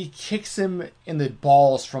 RSP kicks him in the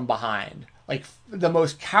balls from behind. like the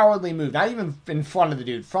most cowardly move, not even in front of the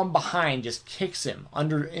dude, from behind, just kicks him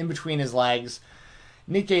in between his legs.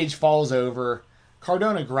 Nick Gage falls over.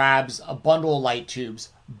 Cardona grabs a bundle of light tubes,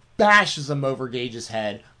 bashes them over Gage's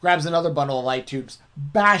head, grabs another bundle of light tubes,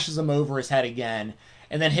 bashes them over his head again,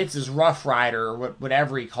 and then hits his Rough Rider, or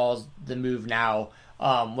whatever he calls the move now,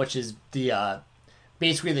 which is the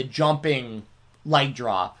basically the jumping leg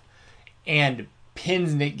drop, and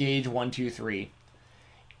pins Nick Gage 1, 2, 3.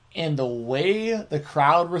 And the way the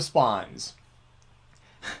crowd responds,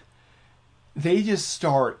 they just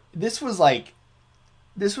start. This was like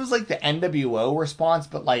the NWO response,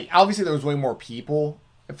 but like obviously there was way more people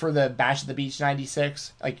for the Bash at the Beach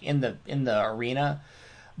 '96, like in the arena,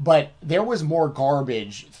 but there was more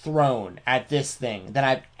garbage thrown at this thing than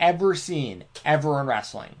I've ever seen ever in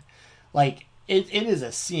wrestling. Like it is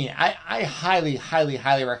a scene. I highly, highly,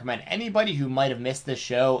 highly recommend anybody who might have missed this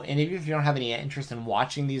show, and even if you don't have any interest in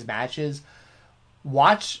watching these matches,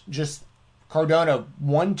 watch just Cardona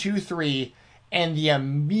 1, 2, 3, and the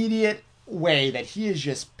immediate way that he is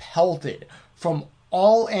just pelted from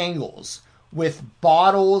all angles with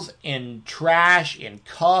bottles and trash and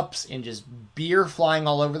cups and just beer flying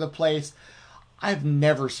all over the place. I've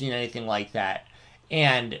never seen anything like that.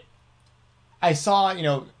 And I saw,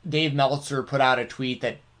 Dave Meltzer put out a tweet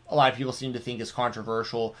that a lot of people seem to think is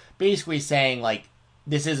controversial, basically saying, like,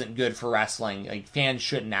 this isn't good for wrestling. Like, fans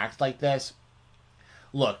shouldn't act like this.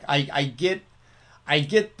 Look, I get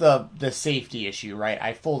the safety issue, right?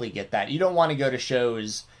 I fully get that. You don't want to go to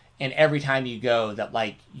shows and every time you go that,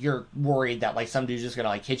 like, you're worried that, like, some dude's just going to,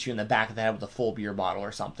 like, hit you in the back of the head with a full beer bottle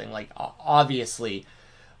or something. Like, obviously.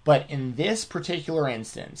 But in this particular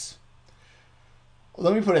instance,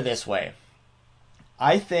 let me put it this way.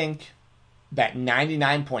 I think that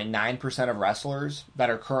 99.9% of wrestlers that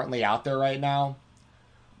are currently out there right now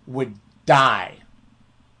would die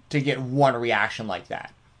to get one reaction like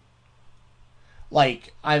that.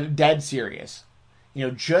 Like, I'm dead serious.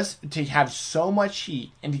 Just to have so much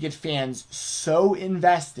heat and to get fans so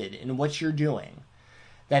invested in what you're doing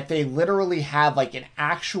that they literally have, like, an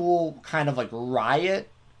actual kind of, like, riot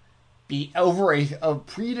be over a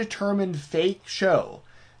predetermined fake show.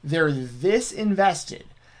 They're this invested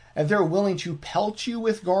that they're willing to pelt you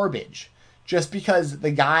with garbage just because the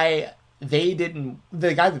guy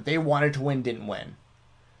that they wanted to win didn't win.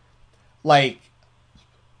 Like,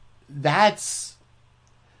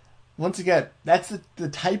 once again, that's the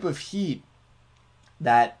type of heat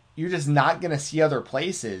that you're just not going to see other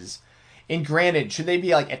places. And granted, should they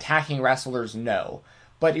be, like, attacking wrestlers? No.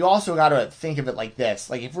 But you also got to think of it like this.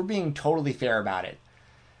 Like, if we're being totally fair about it,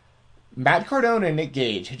 Matt Cardona and Nick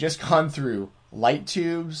Gage had just gone through light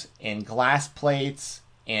tubes and glass plates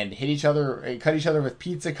and cut each other with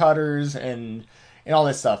pizza cutters and all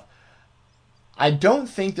this stuff. I don't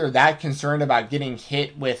think they're that concerned about getting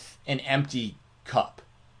hit with an empty cup.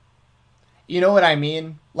 You know what I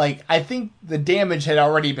mean? Like, I think the damage had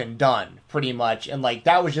already been done, pretty much, and, like,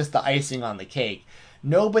 that was just the icing on the cake.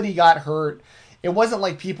 Nobody got hurt. It wasn't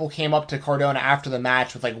like people came up to Cardona after the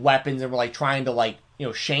match with, like, weapons and were, like, trying to, like,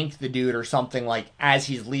 shank the dude or something, like, as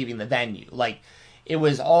he's leaving the venue. Like, it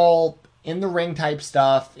was all in the ring type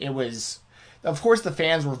stuff. It was, of course, the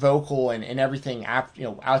fans were vocal and everything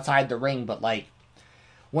after, outside the ring, but, like,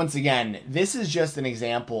 once again, this is just an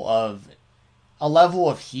example of a level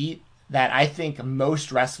of heat that I think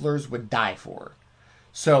most wrestlers would die for.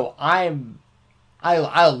 So I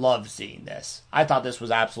love seeing this. I thought this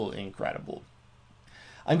was absolutely incredible.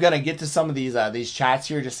 I'm gonna get to some of these chats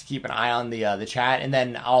here just to keep an eye on the chat, and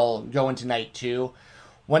then I'll go into night 2.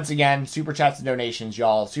 Once again, super chats and donations,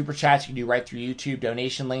 y'all. Super chats you can do right through YouTube.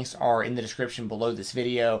 Donation links are in the description below this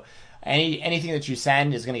video. Anything that you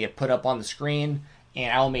send is gonna get put up on the screen,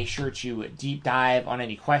 and I will make sure to deep dive on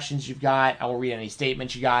any questions you've got. I will read any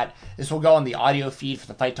statements you got. This will go on the audio feed for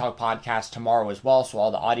the Fight Talk podcast tomorrow as well, so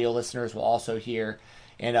all the audio listeners will also hear.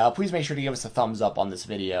 And please make sure to give us a thumbs up on this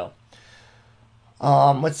video.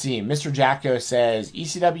 Let's see. Mr. Jacko says,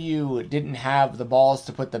 ECW didn't have the balls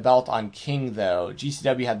to put the belt on King, though.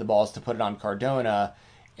 GCW had the balls to put it on Cardona,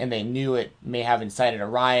 and they knew it may have incited a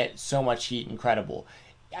riot. So much heat, incredible.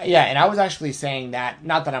 Yeah, and I was actually saying that,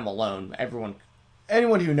 not that I'm alone.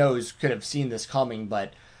 Anyone who knows could have seen this coming,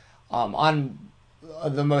 but on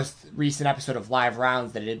the most recent episode of Live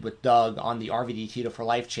Rounds that I did with Doug on the RVD Tito for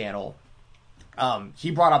Life channel,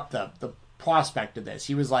 he brought up the prospect of this.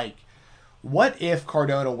 He was like, what if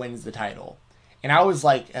Cardona wins the title? And I was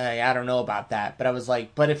like, I don't know about that. But I was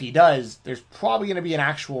like, but if he does, there's probably going to be an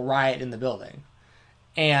actual riot in the building.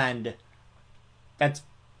 And that's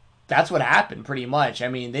what happened, pretty much. I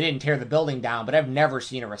mean, they didn't tear the building down, but I've never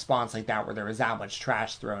seen a response like that where there was that much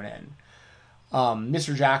trash thrown in.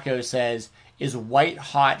 Mr. Jacko says, is White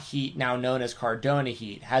Hot Heat now known as Cardona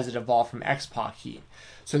Heat? Has it evolved from X-Pac Heat?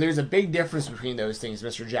 So there's a big difference between those things,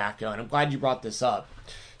 Mr. Jacko, and I'm glad you brought this up.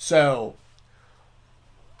 So,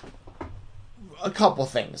 a couple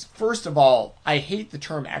things. First of all, I hate the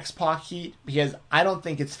term X-Pac Heat because I don't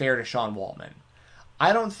think it's fair to Sean Waltman.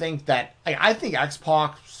 I don't think that... I think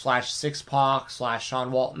X-Pac / Six-Pac /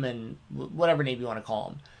 Sean Waltman, whatever name you want to call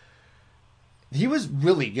him, he was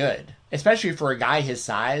really good, especially for a guy his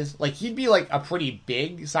size. Like, he'd be like a pretty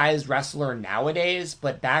big-sized wrestler nowadays,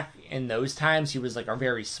 but back in those times, he was like a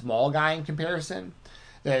very small guy in comparison.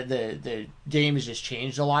 The game has just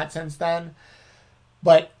changed a lot since then.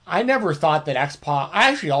 But I never thought that X-Pac... I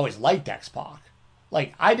actually always liked X-Pac.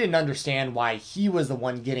 Like, I didn't understand why he was the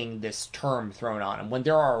one getting this term thrown on him when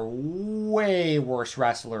there are way worse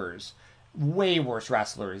wrestlers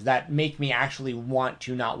that make me actually want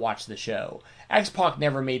to not watch the show. X-Pac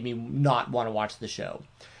never made me not want to watch the show.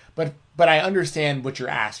 But I understand what you're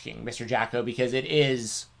asking, Mr. Jacko, because that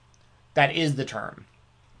is the term.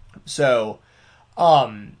 So,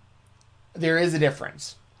 there is a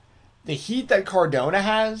difference. The heat that Cardona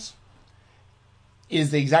has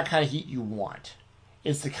is the exact kind of heat you want.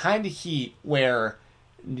 It's the kind of heat where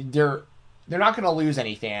they're not going to lose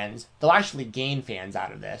any fans. They'll actually gain fans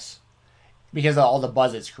out of this because of all the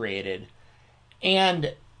buzz it's created.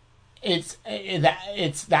 And it's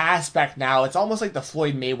the aspect now. It's almost like the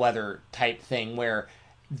Floyd Mayweather type thing where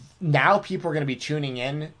now people are going to be tuning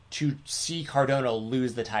in to see Cardona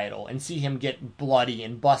lose the title and see him get bloody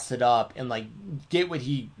and busted up and like get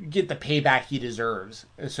the payback he deserves,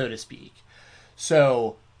 so to speak.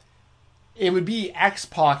 So it would be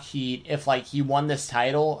X-Pac Heat if like he won this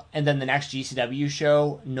title and then the next GCW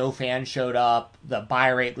show, no fans showed up, the buy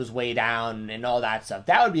rate was way down and all that stuff.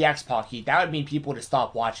 That would be X-Pac Heat. That would mean people to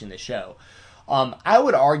stop watching the show. I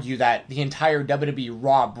would argue that the entire WWE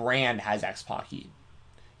Raw brand has X-Pac Heat.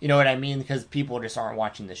 You know what I mean? Because people just aren't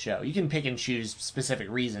watching the show. You can pick and choose specific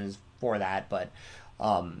reasons for that, but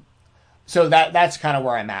so that's kind of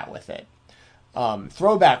where I'm at with it.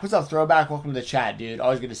 Throwback, what's up, Throwback? Welcome to the chat, dude.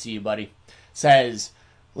 Always good to see you, buddy. Says,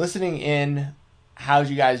 listening in, how's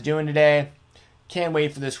you guys doing today? Can't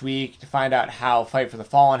wait for this week to find out how Fight for the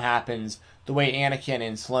Fallen happens. The way Anakin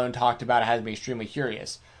and Sloan talked about it has me extremely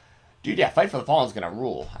curious. Dude, yeah, Fight for the Fallen is going to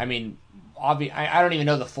rule. I mean, I don't even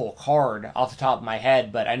know the full card off the top of my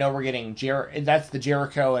head, but I know we're getting that's the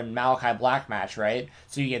Jericho and Malachi Black match, right?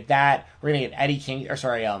 So you get that. We're gonna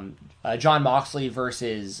get John Moxley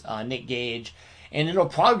versus Nick Gage, and it'll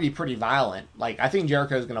probably be pretty violent. Like, I think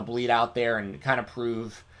Jericho's gonna bleed out there and kind of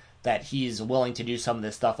prove that he's willing to do some of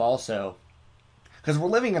this stuff also, because we're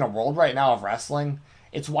living in a world right now of wrestling.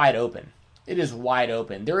 It's wide open. It is wide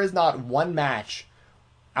open. There is not one match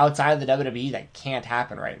outside of the WWE that can't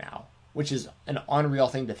happen right now, which is an unreal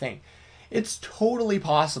thing to think. It's totally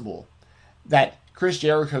possible that Chris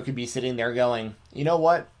Jericho could be sitting there going, you know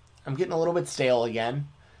what? I'm getting a little bit stale again.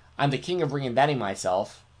 I'm the king of reinventing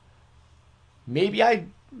myself. Maybe I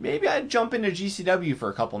jump into GCW for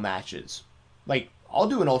a couple matches. Like, I'll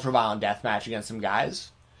do an ultra-violent death match against some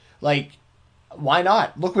guys. Like, why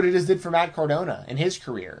not? Look what it just did for Matt Cardona in his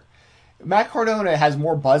career. Matt Cardona has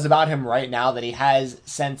more buzz about him right now than he has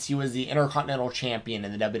since he was the Intercontinental Champion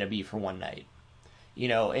in the WWE for one night. You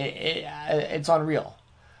know, it's unreal.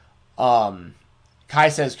 Kai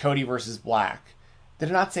says Cody versus Black. Did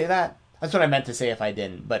I not say that? That's what I meant to say if I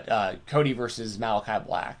didn't. But Cody versus Malachi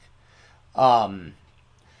Black. And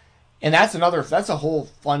that's a whole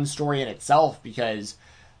fun story in itself because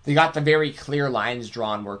they got the very clear lines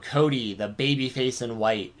drawn where Cody, the babyface in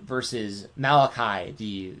white, versus Malachi,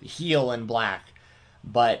 the heel in black.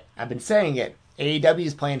 But I've been saying it, AEW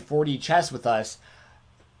is playing 4D chess with us.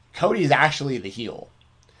 Cody's actually the heel.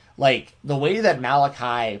 Like, the way that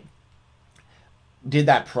Malachi did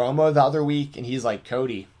that promo the other week, and he's like,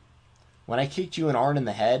 Cody, when I kicked you an Arn in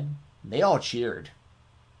the head, they all cheered.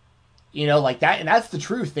 You know, like that, and that's the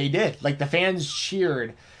truth, they did. Like, the fans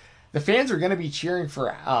cheered. The fans are going to be cheering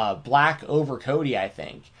for Black over Cody, I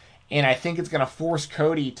think. And I think it's going to force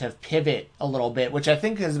Cody to pivot a little bit, which I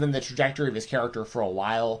think has been the trajectory of his character for a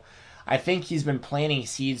while. I think he's been planting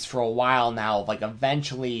seeds for a while now of, like,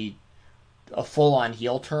 eventually a full-on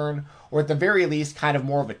heel turn, or at the very least kind of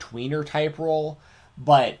more of a tweener type role.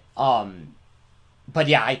 But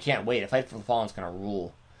yeah, I can't wait. Fight for the Fallen's going to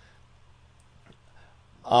rule.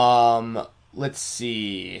 Let's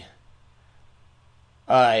see.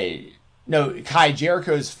 No, Kai,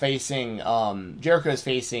 Jericho's facing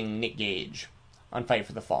Nick Gage on Fight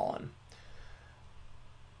for the Fallen.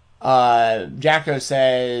 Jacko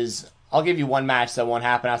says, I'll give you one match that won't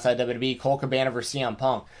happen outside WWE, Colt Cabana versus CM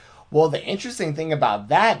Punk. Well, the interesting thing about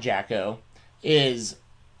that, Jacko, is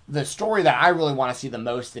the story that I really want to see the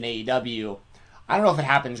most in AEW. I don't know if it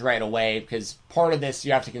happens right away, because part of this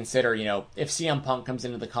you have to consider, if CM Punk comes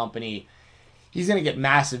into the company, he's going to get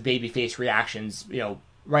massive babyface reactions,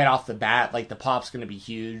 right off the bat. Like, the pop's going to be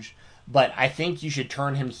huge. But I think you should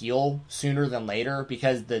turn him heel sooner than later,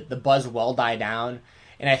 because the buzz will die down.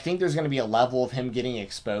 And I think there's going to be a level of him getting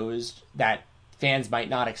exposed that fans might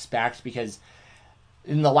not expect, because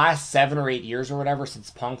in the last 7 or 8 years or whatever since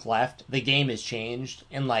Punk left, the game has changed.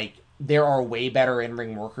 And, like, there are way better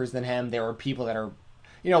in-ring workers than him. There are people that are,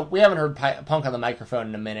 we haven't heard Punk on the microphone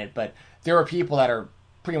in a minute, but there are people that are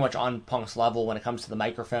pretty much on Punk's level when it comes to the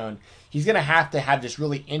microphone. He's going to have just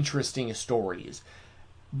really interesting stories.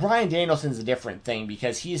 Bryan Danielson's a different thing,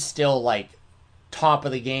 because he's still, like, top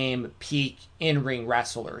of the game, peak in-ring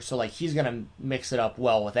wrestler. So, like, he's going to mix it up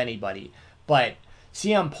well with anybody. But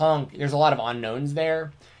CM Punk, there's a lot of unknowns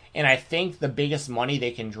there. And I think the biggest money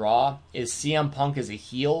they can draw is CM Punk as a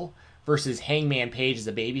heel versus Hangman Page as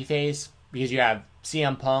a babyface, because you have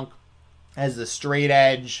CM Punk as the straight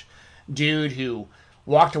edge dude who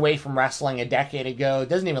walked away from wrestling a decade ago,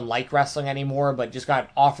 doesn't even like wrestling anymore, but just got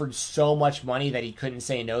offered so much money that he couldn't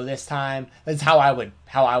say no this time. That's how I would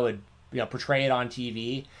portray it on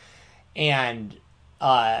TV. And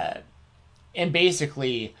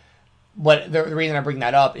basically, what the reason I bring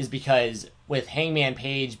that up is because with Hangman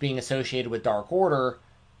Page being associated with Dark Order,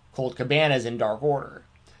 Colt Cabana's in Dark Order.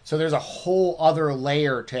 So there's a whole other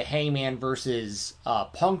layer to Hangman versus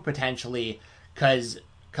Punk potentially, because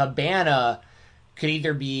Cabana could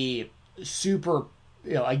either be super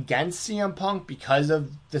against CM Punk because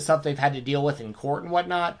of the stuff they've had to deal with in court and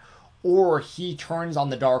whatnot, or he turns on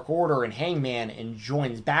the Dark Order and Hangman and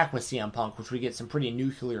joins back with CM Punk, which we get some pretty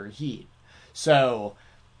nuclear heat. So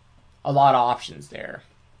a lot of options there.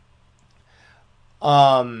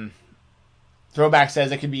 Throwback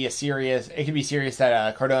says it could be serious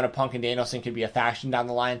that Cardona, Punk, and Danielson could be a faction down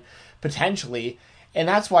the line, potentially. And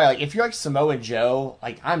that's why, like, if you're like Samoa Joe,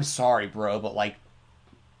 like, I'm sorry, bro, but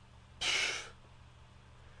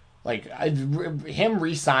him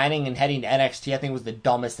re-signing and heading to NXT, I think was the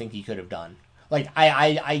dumbest thing he could have done. Like,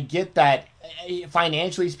 I get that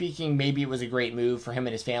financially speaking, maybe it was a great move for him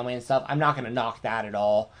and his family and stuff. I'm not going to knock that at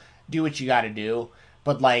all. Do what you got to do.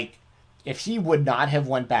 But, like, if he would not have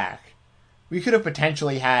went back, we could have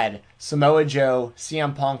potentially had Samoa Joe,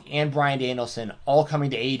 CM Punk, and Bryan Danielson all coming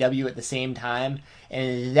to AEW at the same time,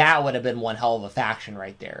 and that would have been one hell of a faction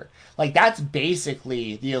right there. Like, that's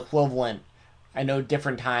basically the equivalent. I know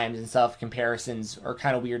different times and stuff, comparisons are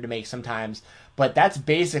kind of weird to make sometimes, but that's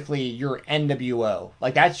basically your NWO.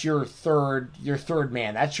 Like, that's your third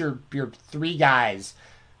man. That's your 3 guys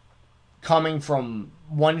coming from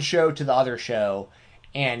one show to the other show,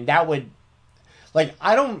 and that would, like,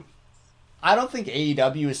 I don't think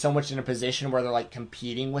AEW is so much in a position where they're, like,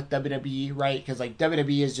 competing with WWE, right? Because, like,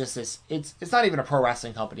 WWE is just this, it's not even a pro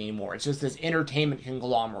wrestling company anymore. It's just this entertainment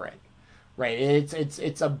conglomerate, right?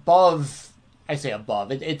 It's above, I say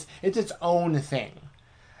above, it's its own thing.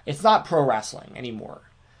 It's not pro wrestling anymore.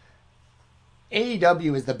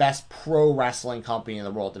 AEW is the best pro wrestling company in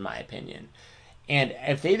the world, in my opinion. And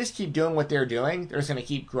if they just keep doing what they're doing, they're just going to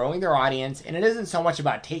keep growing their audience. And it isn't so much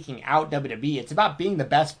about taking out WWE. It's about being the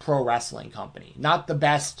best pro wrestling company, not the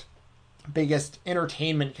biggest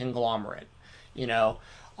entertainment conglomerate.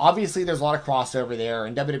 Obviously there's a lot of crossover there,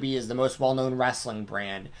 and WWE is the most well-known wrestling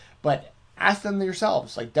brand. But ask them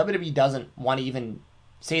yourselves. Like, WWE doesn't want to even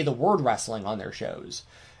say the word wrestling on their shows.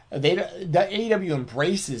 The AEW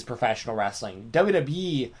embraces professional wrestling.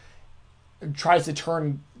 WWE tries to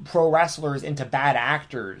turn pro wrestlers into bad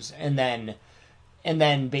actors, and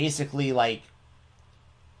then basically, like,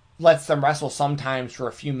 lets them wrestle sometimes for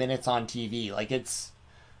a few minutes on TV. Like, it's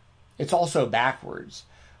also backwards.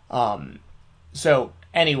 So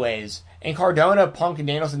anyways, and Cardona, Punk, and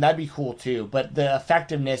Danielson, that'd be cool too. But the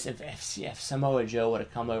effectiveness, if Samoa Joe would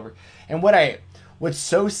have come over, and what's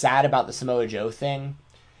so sad about the Samoa Joe thing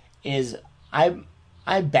is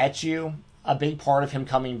I bet you a big part of him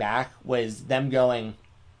coming back was them going,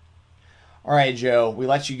 all right, Joe, we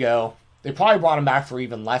let you go. They probably brought him back for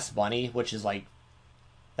even less money, which is like,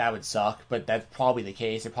 that would suck, but that's probably the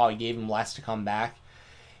case. They probably gave him less to come back.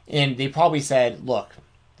 And they probably said, look,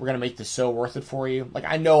 we're going to make this so worth it for you. Like,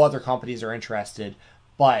 I know other companies are interested,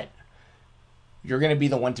 but you're going to be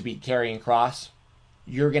the one to beat Karrion Kross.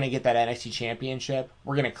 You're going to get that NXT championship.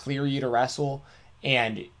 We're going to clear you to wrestle,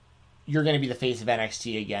 and you're going to be the face of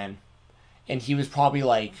NXT again. And he was probably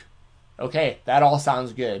like, okay, that all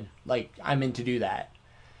sounds good. Like, I'm in to do that.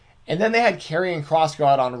 And then they had Karrion Kross go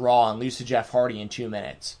out on Raw and lose to Jeff Hardy in 2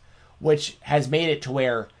 minutes, which has made it to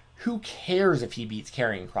where Who cares if he beats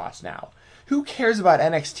Karrion Kross now? Who cares about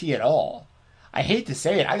NXT at all? I hate to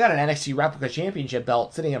say it, I got an NXT Replica Championship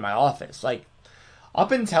belt sitting in my office. Like,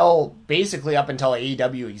 basically up until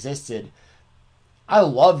AEW existed, I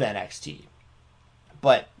loved NXT.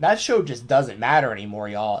 But that show just doesn't matter anymore,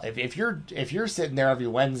 y'all. If you're sitting there every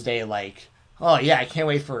Wednesday like, oh yeah, I can't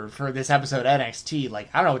wait for this episode of NXT, like,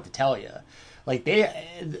 I don't know what to tell you. Like, the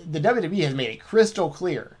WWE has made it crystal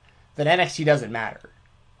clear that NXT doesn't matter.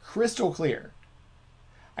 Crystal clear.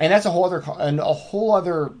 And that's a whole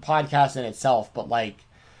other podcast in itself, but like,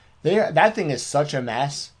 that thing is such a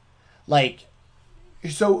mess. Like,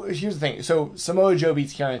 so here's the thing. So Samoa Joe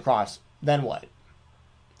beats Karrion Kross, then what?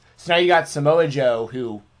 So now you got Samoa Joe,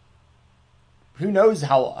 who knows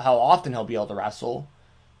how often he'll be able to wrestle.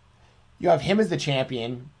 You have him as the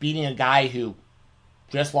champion, beating a guy who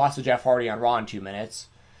just lost to Jeff Hardy on Raw in 2 minutes.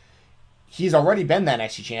 He's already been the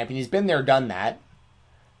NXT champion. He's been there, done that.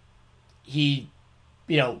 He,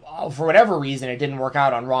 for whatever reason, it didn't work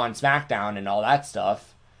out on Raw and SmackDown and all that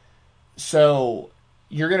stuff. So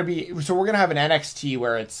we're going to have an NXT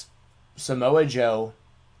where it's Samoa Joe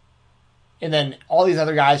and then all these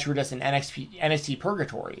other guys who are just in NXT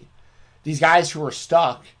purgatory. These guys who are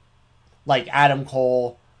stuck, like Adam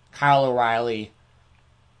Cole, Kyle O'Reilly,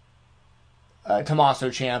 Tommaso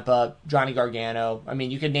Ciampa, Johnny Gargano. I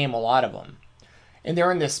mean, you could name a lot of them. And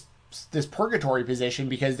they're in this purgatory position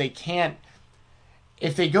because they can't,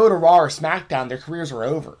 if they go to Raw or SmackDown, their careers are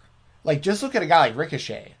over. Like, just look at a guy like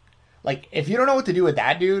Ricochet. Like, if you don't know what to do with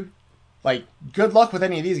that dude, like, good luck with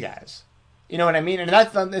any of these guys. You know what I mean? And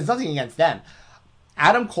there's nothing against them.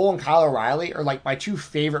 Adam Cole and Kyle O'Reilly are like my two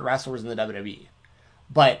favorite wrestlers in the WWE.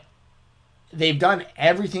 But they've done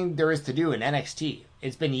everything there is to do in NXT.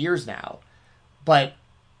 It's been years now. But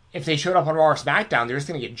if they showed up on Raw or SmackDown, they're just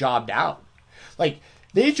going to get jobbed out. Like,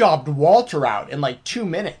 they jobbed Walter out in like 2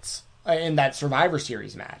 minutes in that Survivor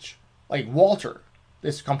Series match. Like, Walter,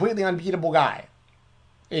 this completely unbeatable guy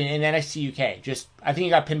in NXT UK. I think he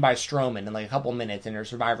got pinned by Strowman in like a couple minutes in their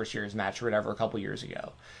Survivor Series match or whatever a couple years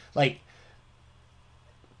ago. Like,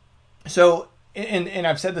 so, and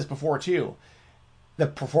I've said this before too, the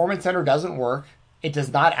Performance Center doesn't work. It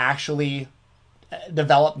does not actually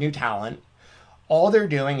develop new talent. All they're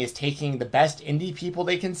doing is taking the best indie people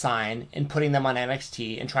they can sign and putting them on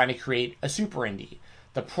NXT and trying to create a super indie.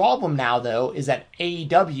 The problem now, though, is that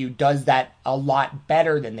AEW does that a lot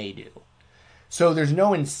better than they do. So there's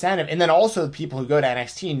no incentive. And then also the people who go to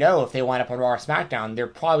NXT know if they wind up on Raw or SmackDown, they're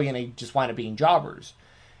probably going to just wind up being jobbers.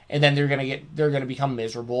 And then they're going to become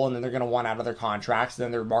miserable, and then they're going to want out of their contracts, and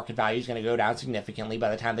then their market value is going to go down significantly by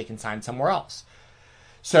the time they can sign somewhere else.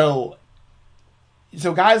 So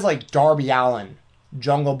guys like Darby Allin,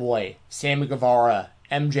 Jungle Boy, Sammy Guevara,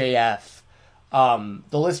 MJF,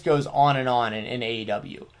 the list goes on in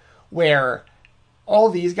AEW, where all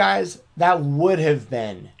these guys, that would have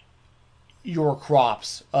been your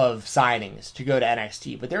crops of signings to go to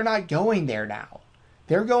NXT, but they're not going there now.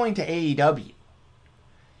 They're going to AEW.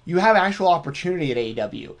 You have actual opportunity at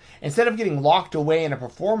AEW. Instead of getting locked away in a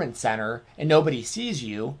performance center and nobody sees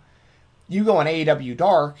you, you go on AEW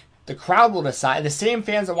Dark, the crowd will decide, the same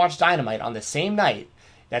fans that watch Dynamite on the same night,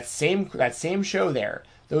 that same show there,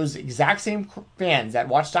 those exact same fans that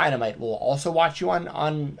watch Dynamite will also watch you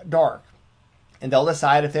on Dark, and they'll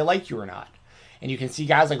decide if they like you or not. And you can see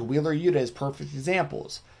guys like Wheeler Yuta as perfect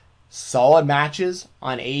examples. Solid matches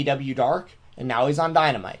on AEW Dark, and now he's on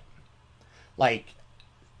Dynamite. Like,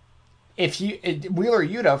 Wheeler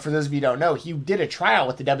Yuta, for those of you who don't know, he did a tryout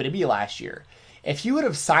with the WWE last year. If he would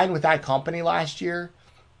have signed with that company last year,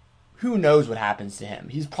 who knows what happens to him?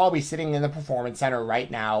 He's probably sitting in the Performance Center right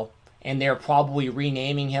now, and they're probably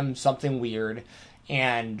renaming him something weird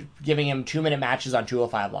and giving him 2-minute matches on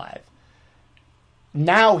 205 Live.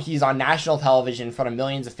 Now he's on national television in front of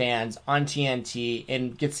millions of fans on TNT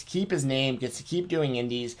and gets to keep his name, gets to keep doing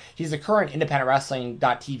indies. He's the current Independent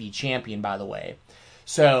Wrestling.tv champion, by the way.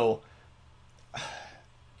 So,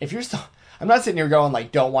 if you're still... I'm not sitting here going,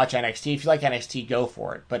 like, don't watch NXT. If you like NXT, go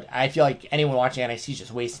for it. But I feel like anyone watching NXT is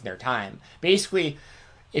just wasting their time. Basically,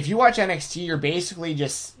 if you watch NXT,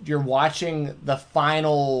 you're watching the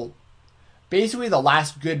final... Basically, the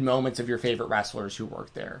last good moments of your favorite wrestlers who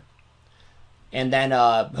work there. And then,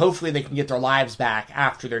 hopefully they can get their lives back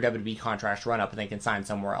after their WWE contracts run up and they can sign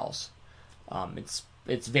somewhere else.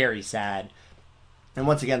 It's very sad. And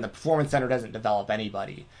once again, the Performance Center doesn't develop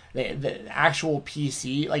anybody. The actual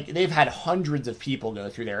PC, like, they've had hundreds of people go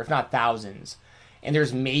through there, if not thousands. And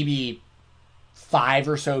there's maybe 5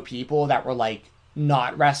 or so people that were, like,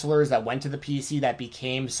 not wrestlers that went to the PC that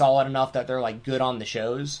became solid enough that they're, like, good on the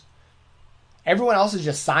shows. Everyone else is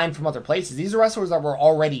just signed from other places. These are wrestlers that were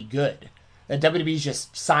already good. That WWE is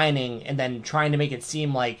just signing and then trying to make it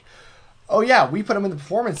seem like, oh yeah, we put him in the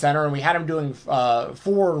Performance Center and we had him doing 4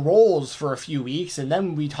 roles for a few weeks and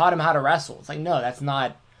then we taught him how to wrestle. It's like, no, that's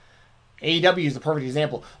not... AEW is the perfect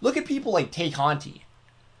example. Look at people like Tay Conti.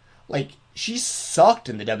 Like, she sucked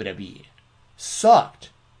in the WWE.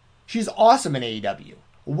 Sucked. She's awesome in AEW.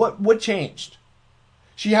 What changed?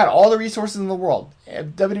 She had all the resources in the world.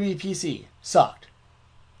 WWE PC sucked.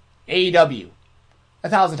 AEW,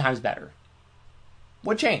 1,000 times better.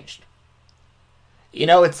 What changed? You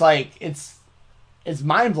know, it's like, it's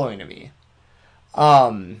mind-blowing to me.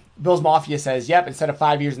 Bill's Mafia says, yep, instead of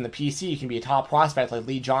 5 years in the PC, you can be a top prospect like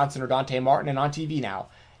Lee Johnson or Dante Martin and on TV now.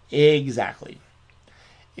 Exactly.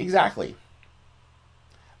 Mr.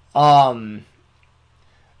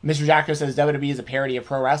 Jacko says WWE is a parody of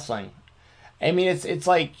pro wrestling. I mean, it's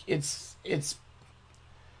like, it's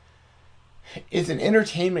an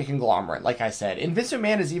entertainment conglomerate, like I said. And Vince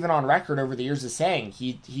McMahon is even on record over the years as saying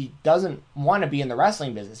he doesn't want to be in the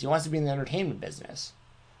wrestling business. He wants to be in the entertainment business.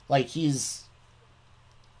 Like, it's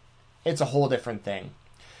a whole different thing.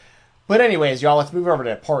 But anyways, y'all, let's move over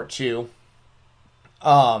to part 2.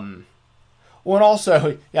 Well, and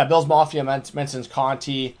also, yeah, Bill's Mafia mentions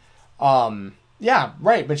Conti. Yeah,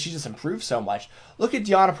 right, but she just improved so much. Look at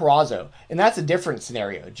Deonna Purrazzo, and that's a different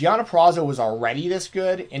scenario. Deonna Purrazzo was already this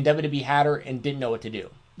good, and WWE had her and didn't know what to do.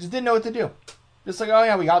 Just didn't know what to do. Just like, oh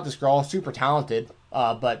yeah, we got this girl, super talented,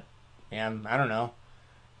 but, man, I don't know.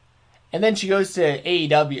 And then she goes to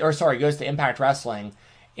goes to Impact Wrestling,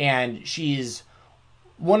 and she's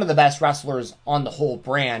one of the best wrestlers on the whole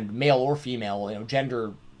brand, male or female,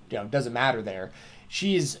 gender, doesn't matter there.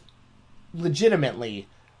 She's legitimately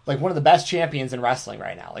like one of the best champions in wrestling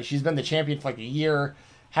right now. Like, she's been the champion for like a year,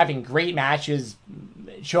 having great matches,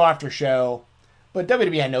 show after show, but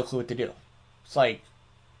WWE had no clue what to do. It's like,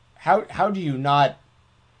 how do you not?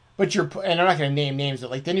 But and I'm not going to name names, but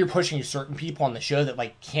like then you're pushing certain people on the show that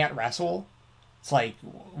like can't wrestle. It's like,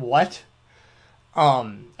 what?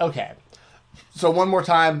 Okay. So one more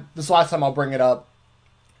time, this last time I'll bring it up.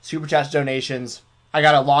 Super Chat donations. I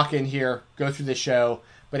got to lock in here, go through the show.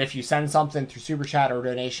 But if you send something through Super Chat or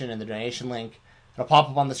donation in the donation link, it'll pop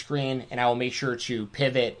up on the screen, and I will make sure to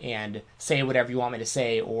pivot and say whatever you want me to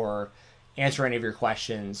say or answer any of your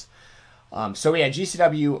questions. So yeah,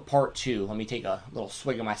 GCW Part 2. Let me take a little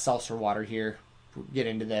swig of my seltzer water here. Get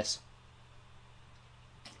into this.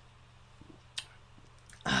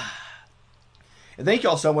 And thank you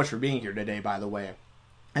all so much for being here today, by the way.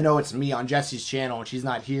 I know it's me on Jesse's channel, and she's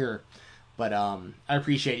not here. But I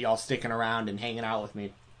appreciate y'all sticking around and hanging out with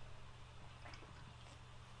me.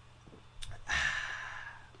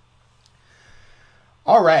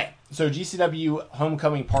 All right, so GCW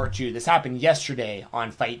Homecoming Part 2. This happened yesterday on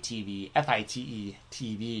FITE TV, FITE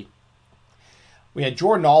TV. We had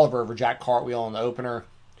Jordan Oliver over Jack Cartwheel in the opener.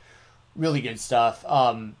 Really good stuff.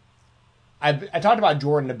 I talked about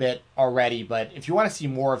Jordan a bit already, but if you want to see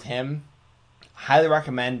more of him, highly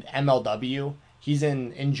recommend MLW. He's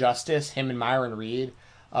in Injustice, him and Myron Reed.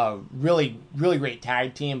 Really, really great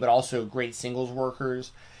tag team, but also great singles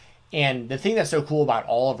workers. And the thing that's so cool about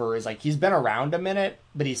Oliver is, like, he's been around a minute,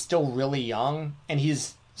 but he's still really young, and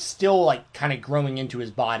he's still, like, kind of growing into his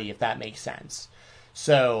body, if that makes sense.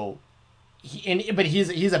 So, but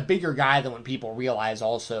he's a bigger guy than what people realize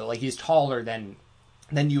also. Like, he's taller than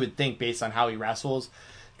you would think based on how he wrestles.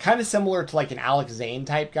 Kind of similar to, like, an Alex Zane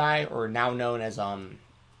type guy, or now known as,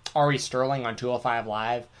 Ari Sterling on 205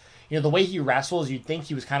 Live. The way he wrestles, you'd think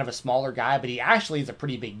he was kind of a smaller guy, but he actually is a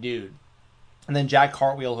pretty big dude. And then Jack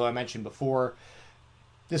Cartwheel, who I mentioned before,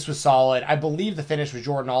 this was solid. I believe the finish was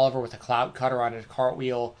Jordan Oliver with a clout cutter on his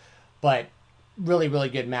cartwheel, but really, really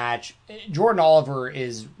good match. Jordan Oliver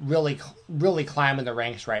is really, really climbing the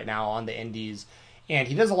ranks right now on the indies, and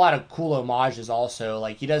he does a lot of cool homages also.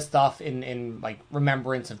 Like, he does stuff in like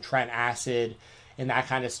remembrance of Trent Acid and that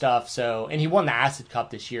kind of stuff. So, and he won the Acid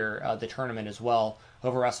Cup this year, the tournament as well,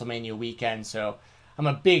 over WrestleMania weekend. So I'm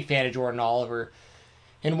a big fan of Jordan Oliver.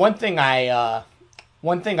 And one thing I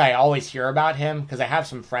always hear about him, because I have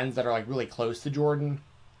some friends that are like really close to Jordan,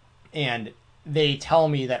 and they tell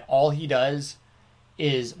me that all he does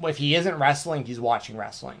is, if he isn't wrestling, he's watching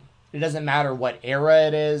wrestling. It doesn't matter what era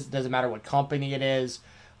it is, it doesn't matter what company it is.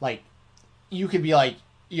 Like, you could be like,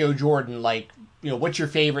 Jordan, like, what's your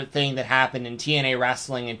favorite thing that happened in TNA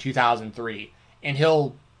wrestling in 2003? And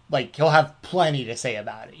he'll have plenty to say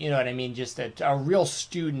about it. You know what I mean? Just a real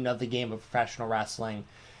student of the game of professional wrestling.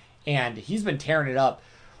 And he's been tearing it up.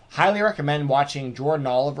 Highly recommend watching Jordan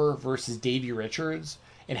Oliver versus Davey Richards.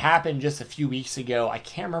 It happened just a few weeks ago. I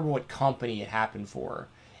can't remember what company it happened for.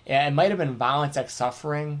 It might have been Violence X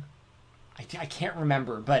Suffering. I can't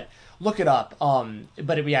remember, but look it up.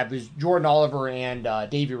 It was Jordan Oliver and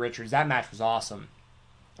Davey Richards. That match was awesome.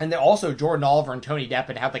 And then also Jordan Oliver and Tony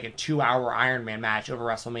Deppen had like a 2-hour Iron Man match over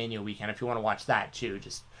WrestleMania weekend. If you want to watch that too,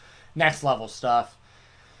 just next level stuff.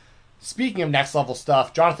 Speaking of next level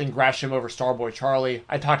stuff, Jonathan Gresham over Starboy Charlie.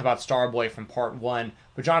 I talked about Starboy from part 1,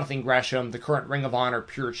 but Jonathan Gresham, the current Ring of Honor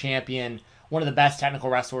Pure Champion, one of the best technical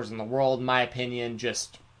wrestlers in the world, in my opinion,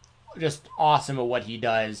 just awesome at what he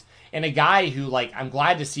does. And a guy who, like, I'm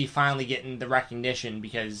glad to see finally getting the recognition,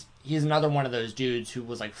 because he's another one of those dudes who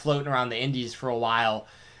was, like, floating around the indies for a while,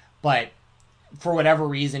 but for whatever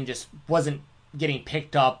reason just wasn't getting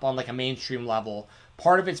picked up on, like, a mainstream level.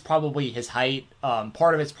 Part of it's probably his height.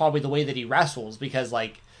 Part of it's probably the way that he wrestles, because,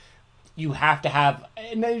 like, you have to have,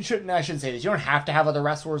 and I shouldn't say this, you don't have to have other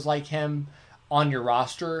wrestlers like him on your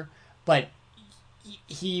roster, but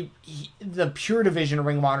the pure division of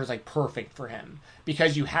Ring of Honor is like perfect for him,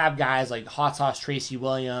 because you have guys like Hot Sauce Tracy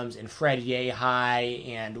Williams and Fred Yehi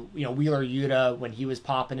and, you know, Wheeler Yuta when he was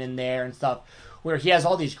popping in there and stuff, where he has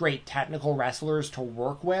all these great technical wrestlers to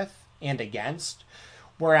work with and against.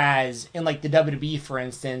 Whereas in like the WWE, for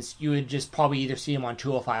instance, you would just probably either see him on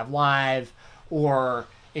 205 Live, or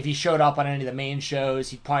if he showed up on any of the main shows,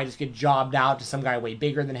 he'd probably just get jobbed out to some guy way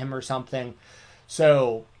bigger than him or something.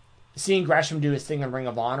 So seeing Gresham do his thing in Ring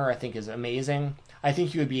of Honor, I think, is amazing. I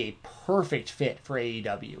think he would be a perfect fit for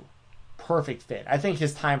AEW. Perfect fit. I think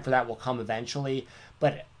his time for that will come eventually,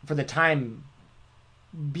 but for the time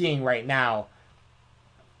being right now,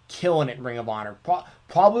 killing it in Ring of Honor.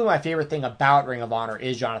 Probably my favorite thing about Ring of Honor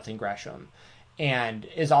is Jonathan Gresham. And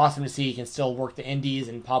it's awesome to see he can still work the indies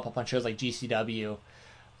and pop up on shows like GCW.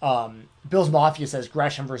 Bill's Mafia says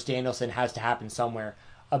Gresham versus Danielson has to happen somewhere.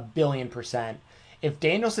 1,000,000,000%. If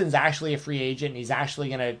Danielson's actually a free agent and he's actually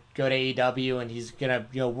going to go to AEW and he's going to,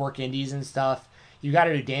 you know, work indies and stuff, you got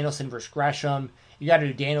to do Danielson versus Gresham. You got to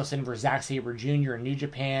do Danielson versus Zack Sabre Jr. in New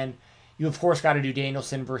Japan. You, of course, got to do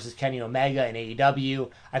Danielson versus Kenny Omega in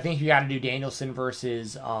AEW. I think you got to do Danielson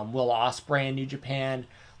versus Will Ospreay in New Japan.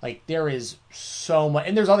 Like, there is so much.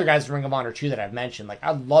 And there's other guys in Ring of Honor, too, that I've mentioned. Like,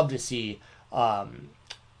 I'd love to see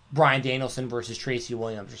Bryan Danielson versus Tracy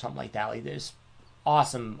Williams or something like that. Like, there's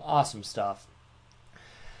awesome stuff.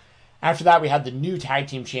 After that, we had the new tag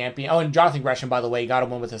team champion. Oh, and Jonathan Gresham, by the way, got a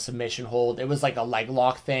win with a submission hold. It was like a leg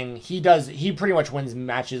lock thing. He pretty much wins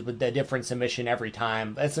matches with a different submission every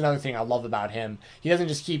time. That's another thing I love about him. He doesn't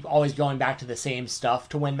just keep always going back to the same stuff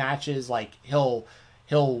to win matches. Like, he'll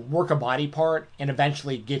work a body part and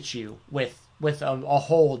eventually get you with a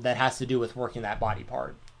hold that has to do with working that body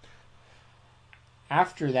part.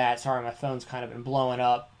 After that, sorry, my phone's kind of been blowing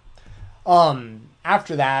up.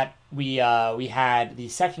 After that, we had the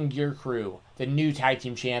Second Gear Crew, the new tag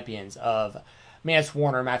team champions of Mance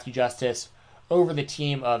Warner, Matthew Justice, over the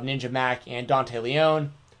team of Ninja Mac and Dante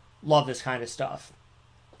Leone. Love this kind of stuff.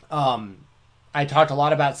 I talked a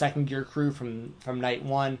lot about Second Gear Crew from night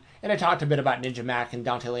one, and I talked a bit about Ninja Mac and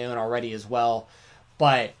Dante Leone already as well,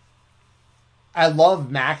 but I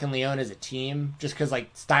love Mac and Leone as a team just because,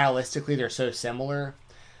 like, stylistically they're so similar.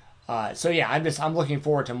 So yeah, I'm looking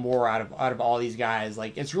forward to more out of all these guys.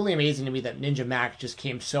 Like, it's really amazing to me that Ninja Mac just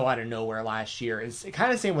came so out of nowhere last year. It's kind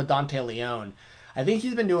of the same with Dante Leone. I think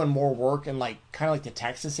he's been doing more work in, like, kind of like the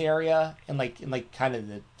Texas area and like kind of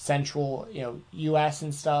the central, you know, U.S.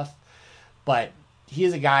 and stuff. But he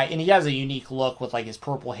is a guy, and he has a unique look with, like, his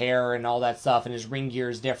purple hair and all that stuff, and his ring gear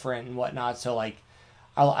is different and whatnot. So, like,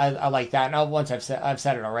 I like that. And once I've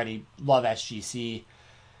said it already, love SGC.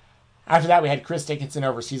 After that, we had Chris Dickinson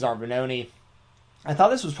over Cesar Bononi. I thought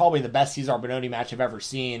this was probably the best Cesar Bononi match I've ever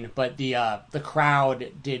seen, but the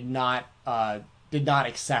crowd did not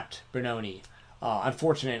accept Bononi,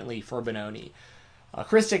 unfortunately for Bononi.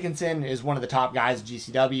 Chris Dickinson is one of the top guys at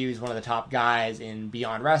GCW. He's one of the top guys in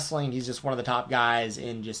Beyond Wrestling. He's just one of the top guys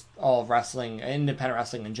in just all of wrestling, independent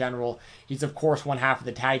wrestling in general. He's, of course, one half of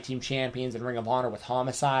the tag team champions in Ring of Honor with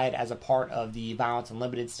Homicide as a part of the Violence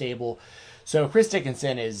Unlimited stable. So Chris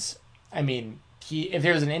Dickinson is, I mean, if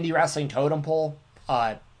there's an indie wrestling totem pole,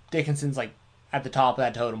 Dickinson's like at the top of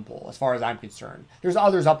that totem pole as far as I'm concerned. There's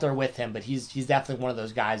others up there with him, but he's definitely one of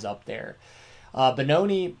those guys up there.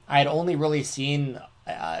 Bononi, I had only really seen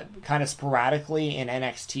kind of sporadically in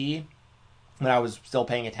NXT when I was still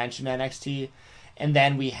paying attention to NXT. And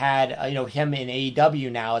then we had him in AEW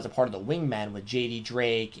now as a part of the Wingmen with JD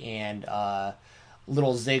Drake and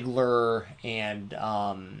Little Ziggler and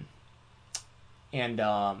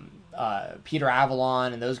Peter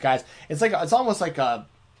Avalon and those guys. It's almost like a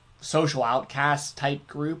social outcast type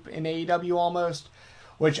group in AEW almost,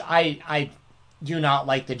 which I do not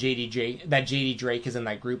like that JD Drake is in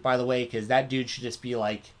that group, by the way, because that dude should just be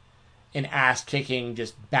like an ass-kicking,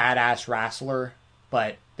 just badass wrestler,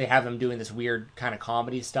 but they have him doing this weird kind of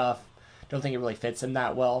comedy stuff. Don't think it really fits him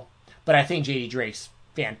that well. But I think JD Drake's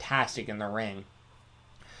fantastic in the ring.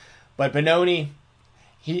 But Benoni,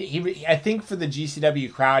 he I think for the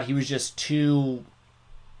GCW crowd, he was just too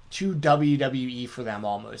WWE for them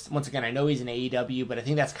almost. Once again, I know he's in AEW, but I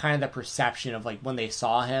think that's kind of the perception of like when they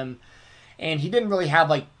saw him. And he didn't really have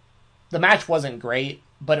like, the match wasn't great,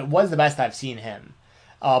 but it was the best I've seen him.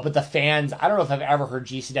 But the fans, I don't know if I've ever heard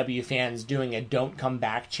GCW fans doing a "Don't come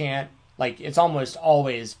back" chant. Like, it's almost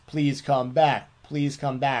always, "Please come back, please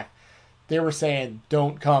come back." They were saying,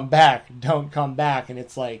 "Don't come back, don't come back." And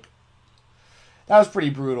it's like, that was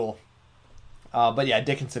pretty brutal. But yeah,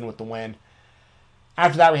 Dickinson with the win.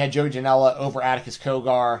 After that, we had Joey Janela over Atticus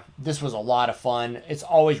Cogar. This was a lot of fun. It's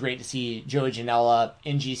always great to see Joey Janela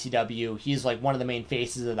in GCW. He's like one of the main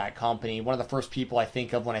faces of that company, one of the first people I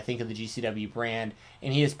think of when I think of the GCW brand,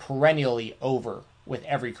 and he is perennially over with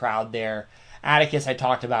every crowd there. Atticus, I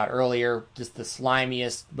talked about earlier, just the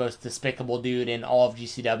slimiest, most despicable dude in all of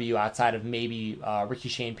GCW outside of maybe Ricky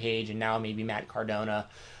Shane Page and now maybe Matt Cardona.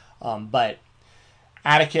 But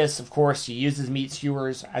Atticus, of course, he uses meat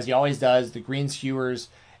skewers, as he always does, the green skewers.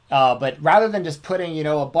 But rather than just putting,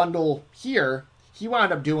 a bundle here, he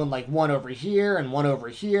wound up doing like one over here and one over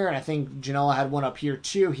here. And I think Janela had one up here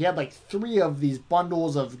too. He had like 3 of these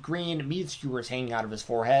bundles of green meat skewers hanging out of his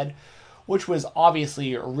forehead, which was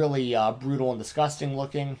obviously really brutal and disgusting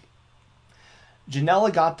looking.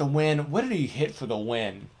 Janela got the win. What did he hit for the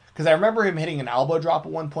win? Because I remember him hitting an elbow drop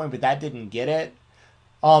at one point, but that didn't get it.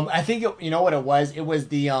 I think you know what it was. It was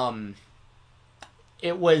the.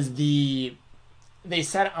 They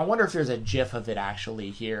said, I wonder if there's a GIF of it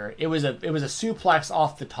actually here. It was a suplex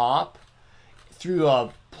off the top through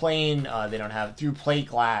a plane. They don't have through plate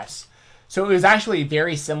glass. So it was actually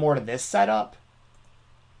very similar to this setup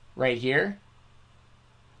right here,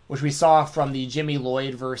 which we saw from the Jimmy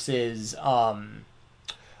Lloyd versus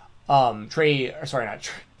Trey. Sorry,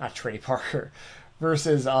 not Trey Parker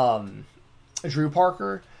versus Drew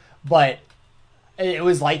Parker, but it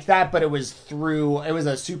was like that, but it was a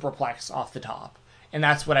superplex off the top. And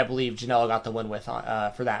that's what I believe Janela got the win with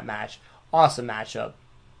for that match. Awesome matchup.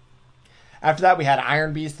 After that, we had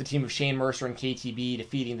Iron Beast, the team of Shane Mercer and KTB,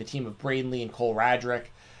 defeating the team of Braden Lee and Cole Radrick.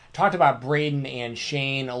 Talked about Braden and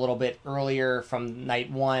Shane a little bit earlier from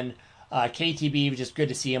night 1. KTB was just good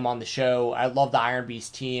to see him on the show. I love the Iron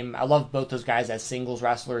Beast team. I love both those guys as singles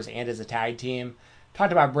wrestlers and as a tag team.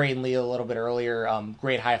 Talked about Braden Lee a little bit earlier.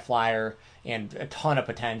 Great high flyer and a ton of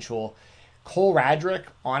potential. Cole Radrick,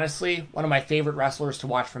 honestly, one of my favorite wrestlers to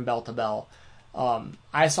watch from bell to bell.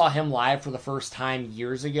 I saw him live for the first time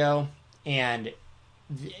years ago, and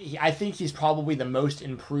I think he's probably the most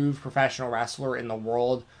improved professional wrestler in the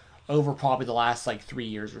world over probably the last 3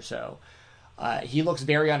 years or so. He looks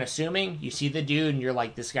very unassuming. You see the dude and you're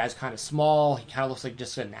like, this guy's kind of small. He kind of looks like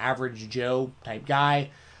just an average Joe type guy.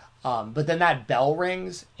 But then that bell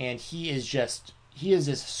rings and he is just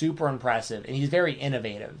super impressive, and he's very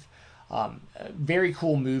innovative. Very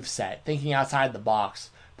cool move set, thinking outside the box.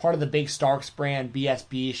 Part of the big Starks brand,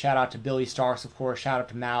 BSB. Shout out to Billy Starks, of course. Shout out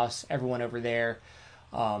to Mouse, everyone over there.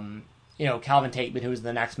 Calvin Takeman, who was in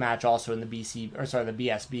the next match, also in the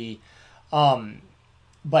BSB.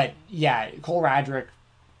 But yeah, Cole Radrick.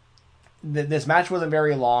 This match wasn't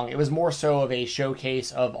very long. It was more so of a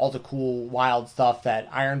showcase of all the cool, wild stuff that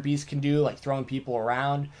Iron Beast can do, like throwing people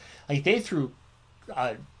around. Like, they threw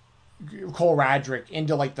Cole Radrick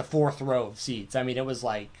into the 4th row of seats. I mean, it was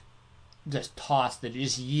just tossed it,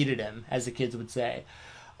 just yeeted him, as the kids would say.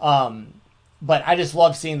 But I just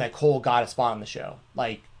love seeing that Cole got a spot on the show.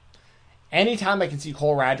 Anytime I can see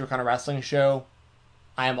Cole Radrick on a wrestling show,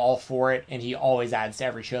 I am all for it, and he always adds to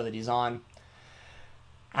every show that he's on.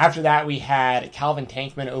 After that, we had Calvin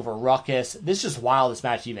Tankman over Ruckus. This is just wild this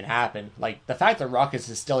match even happened. The fact that Ruckus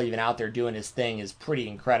is still even out there doing his thing is pretty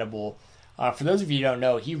incredible. For those of you who don't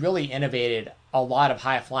know, he really innovated a lot of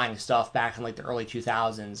high-flying stuff back in the early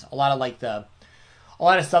 2000s. A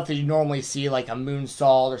lot of stuff that you normally see, like a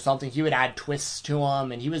moonsault or something. He would add twists to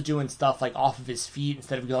them, and he was doing stuff off of his feet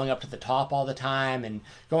instead of going up to the top all the time and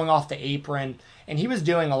going off the apron. And he was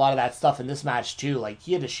doing a lot of that stuff in this match too.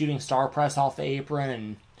 He had a shooting star press off the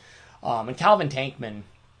apron, and Calvin Tankman,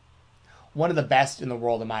 one of the best in the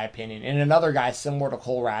world in my opinion, and another guy similar to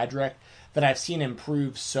Cole Radrick that I've seen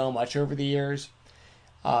improve so much over the years.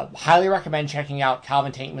 Highly recommend checking out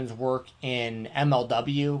Calvin Tankman's work in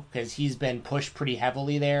MLW, because he's been pushed pretty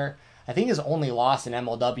heavily there. I think his only loss in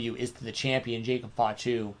MLW is to the champion, Jacob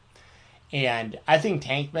Fatu. And I think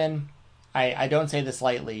Tankman I don't say this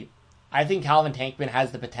lightly. I think Calvin Tankman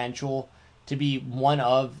has the potential to be one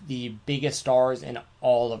of the biggest stars in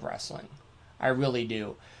all of wrestling. I really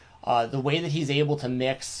do. The way that he's able to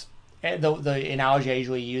mix, the analogy I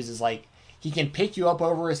usually use is like he can pick you up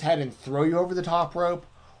over his head and throw you over the top rope,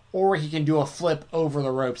 or he can do a flip over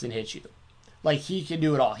the ropes and hit you. Like, he can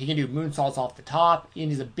do it all. He can do moonsaults off the top,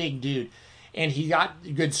 and he's a big dude. And he got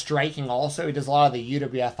good striking also. He does a lot of the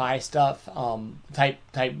UWFI stuff,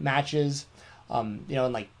 type matches, in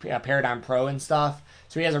like Paradigm Pro and stuff.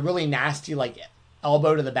 So he has a really nasty, like,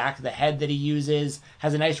 elbow to the back of the head that he uses,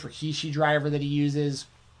 has a nice Rikishi driver that he uses,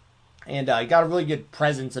 and he got a really good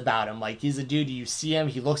presence about him. Like, he's a dude, you see him,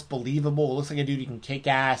 he looks believable, looks like a dude who can kick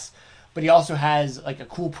ass, but he also has, like, a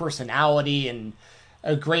cool personality and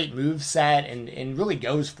a great move set and really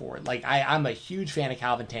goes for it. Like, I'm a huge fan of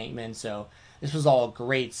Calvin Tankman, so this was all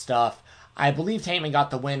great stuff. I believe Tankman got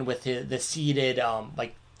the win with the seated,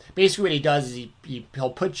 like, basically what he does is he'll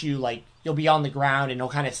put you, like, you'll be on the ground and he'll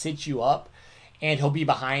kind of sit you up and he'll be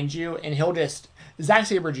behind you and he'll just, Zack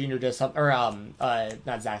Sabre Jr. does something, or,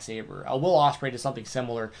 not Zack Sabre, Will Ospreay does something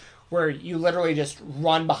similar where you literally just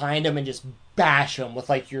run behind him and just bash him with,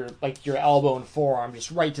 like, your elbow and forearm just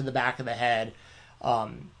right to the back of the head.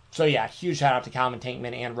 So yeah, huge shout out to Calvin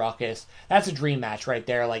Tankman and Ruckus. That's a dream match right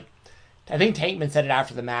there. Like, I think Tankman said it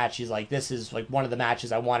after the match. He's like, this is like one of the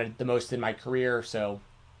matches I wanted the most in my career. So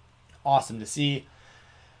awesome to see.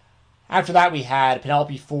 After that, we had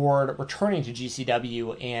Penelope Ford returning to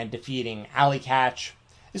GCW and defeating Allie Katch.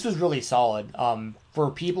 This was really solid.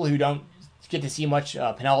 For people who don't get to see much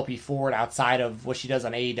Penelope Ford outside of what she does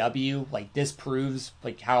on AEW, like, this proves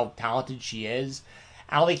like how talented she is.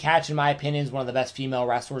 Allie Katch, in my opinion, is one of the best female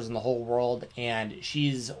wrestlers in the whole world, and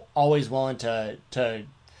she's always willing to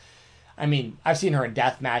I mean, I've seen her in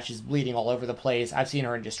death matches, bleeding all over the place. I've seen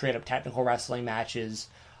her in just straight-up technical wrestling matches.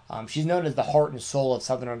 She's known as the heart and soul of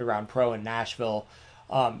Southern Underground Pro in Nashville.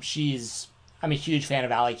 I'm a huge fan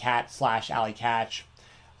of Allie Katch.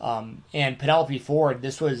 And Penelope Ford,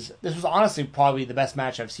 this was honestly probably the best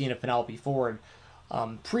match I've seen of Penelope Ford.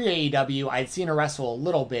 Pre-AEW, I'd seen her wrestle a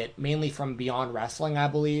little bit, mainly from Beyond Wrestling, I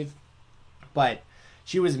believe. But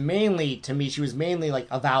she was mainly like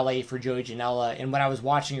a valet for Joey Janela. And when I was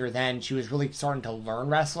watching her then, she was really starting to learn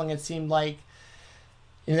wrestling, it seemed like.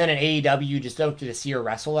 And then in AEW, you just don't get to see her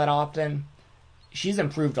wrestle that often. She's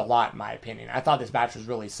improved a lot, in my opinion. I thought this match was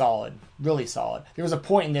really solid. Really solid. There was a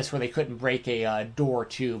point in this where they couldn't break a door,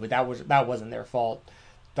 too, but that wasn't their fault.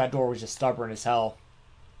 That door was just stubborn as hell.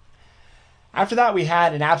 After that, we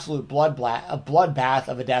had an absolute bloodbath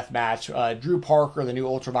of a death match. Drew Parker, the new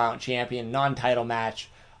Ultraviolent champion, non-title match,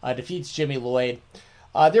 defeats Jimmy Lloyd.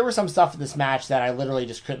 There was some stuff in this match that I literally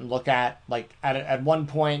just couldn't look at. Like, at one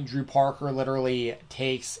point, Jimmy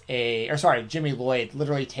Lloyd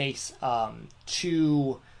literally takes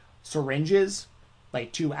 2 syringes,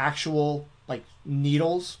 like 2 actual, like,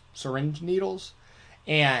 needles, syringe needles,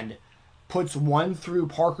 and puts one through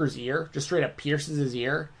Parker's ear, just straight up pierces his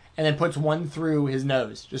ear, and then puts one through his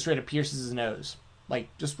nose, just straight up pierces his nose. Like,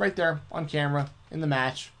 just right there on camera in the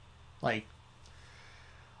match. Like,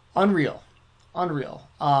 unreal.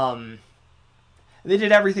 They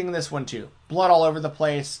did everything in this one too. Blood all over the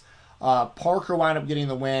place. Parker wound up getting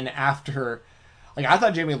the win after, like, I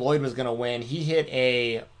thought Jimmy Lloyd was going to win.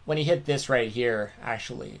 When he hit this right here,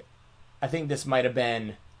 actually, I think this might have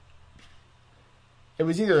been, it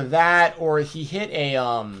was either that or he hit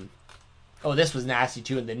this was nasty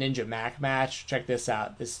too in the Ninja Mac match. Check this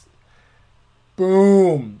out. This,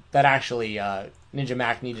 boom. That actually, Ninja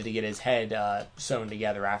Mac needed to get his head sewn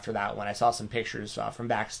together after that one. I saw some pictures from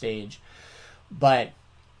backstage. But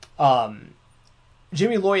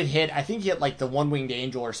Jimmy Lloyd I think he hit like the One-Winged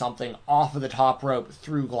Angel or something off of the top rope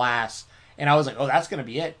through glass. And I was like, oh, that's going to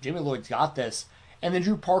be it. Jimmy Lloyd's got this. And then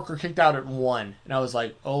Drew Parker kicked out at 1. And I was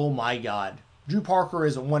like, oh my God. Drew Parker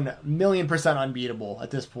is 1,000,000% unbeatable at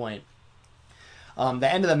this point.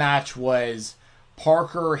 The end of the match was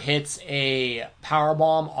Parker hits a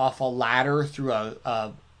powerbomb off a ladder through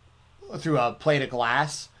a plate of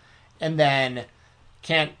glass, and then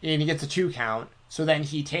he gets a 2 count. So then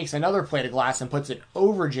he takes another plate of glass and puts it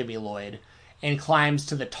over Jimmy Lloyd and climbs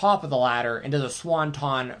to the top of the ladder and does a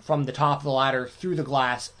swanton from the top of the ladder through the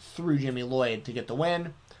glass through Jimmy Lloyd to get the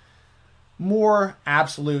win. More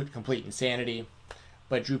absolute complete insanity,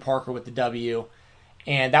 but Drew Parker with the W.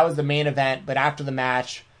 And that was the main event. But after the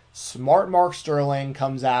match, Smart Mark Sterling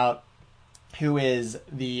comes out, who is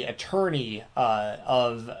the attorney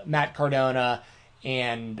of Matt Cardona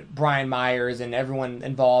and Brian Myers and everyone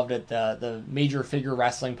involved at the Major Figure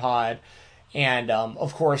Wrestling Pod. And,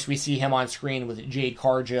 of course, we see him on screen with Jade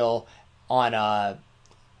Cargill on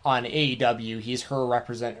on AEW. He's her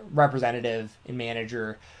representative and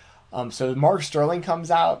manager. So Mark Sterling comes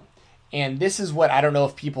out, and this is what I don't know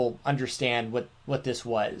if people understand what this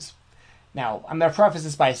was. Now, I'm going to preface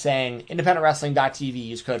this by saying independentwrestling.tv,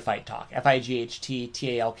 use code FIGHTTALK,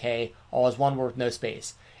 FIGHTTALK, all is one word with no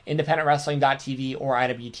space. Independentwrestling.tv or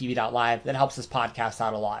IWTV.live, that helps this podcast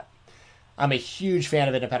out a lot. I'm a huge fan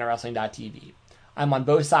of independentwrestling.tv. I'm on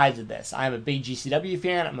both sides of this. I'm a big GCW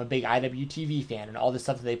fan, I'm a big IWTV fan, and all the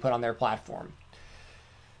stuff that they put on their platform.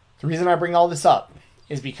 The reason I bring all this up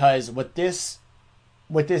is because what this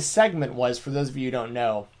segment was, for those of you who don't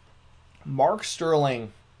know, Mark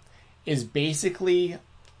Sterling is basically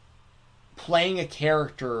playing a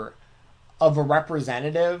character of a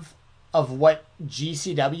representative of what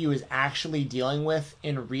GCW is actually dealing with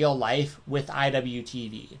in real life with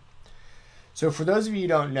IWTV. So for those of you who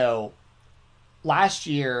don't know, last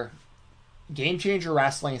year, Game Changer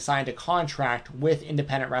Wrestling signed a contract with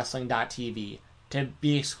independentwrestling.tv to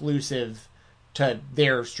be exclusive to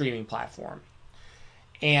their streaming platform.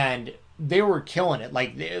 And they were killing it.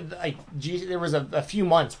 There was a few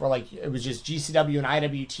months where it was just GCW and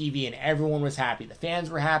IWTV, and everyone was happy. The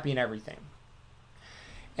fans were happy and everything.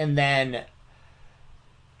 And then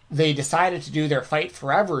they decided to do their Fight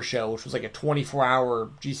Forever show, which was like a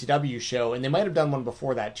 24-hour GCW show, and they might have done one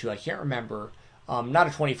before that too. I can't remember. Not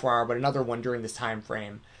a 24-hour, but another one during this time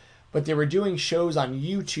frame. But they were doing shows on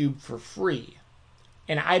YouTube for free,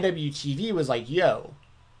 and IWTV was like, "Yo,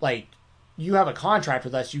 you have a contract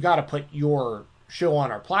with us, you got to put your show on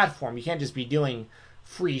our platform. You can't just be doing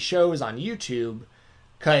free shows on YouTube,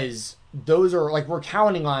 because those are, we're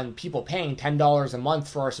counting on people paying $10 a month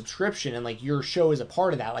for our subscription, and, your show is a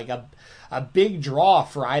part of that. A big draw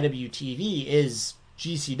for IWTV is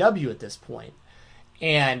GCW at this point.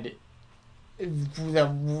 And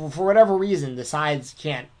for whatever reason, the sides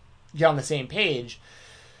can't get on the same page.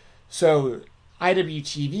 So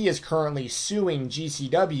IWTV is currently suing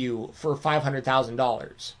GCW for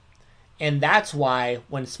 $500,000. And that's why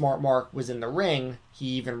when Smart Mark was in the ring, he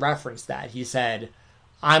even referenced that. He said,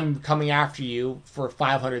 "I'm coming after you for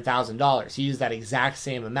 $500,000. He used that exact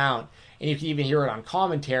same amount. And you can even hear it on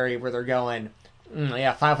commentary where they're going,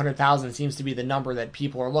 yeah, 500,000 seems to be the number that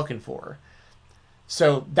people are looking for.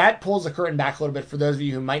 So that pulls the curtain back a little bit for those of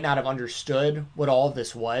you who might not have understood what all of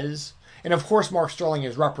this was. And of course, Mark Sterling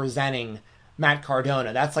is representing Matt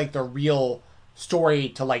Cardona. That's the real story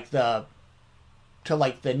to the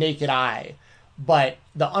naked eye. But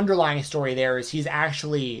the underlying story there is he's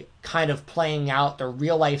actually kind of playing out the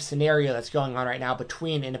real life scenario that's going on right now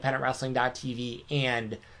between independentwrestling.tv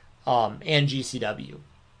and GCW.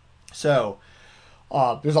 So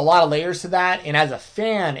there's a lot of layers to that, and as a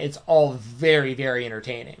fan, it's all very, very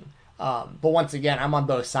entertaining. But once again, I'm on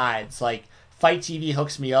both sides. Fight TV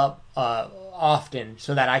hooks me up often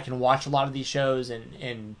so that I can watch a lot of these shows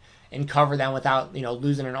and cover them without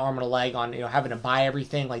losing an arm and a leg on having to buy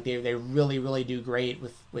everything. They really, really do great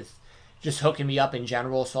with just hooking me up in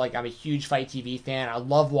general. So I'm a huge Fight TV fan. I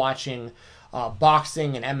love watching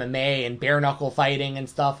boxing and MMA and bare knuckle fighting and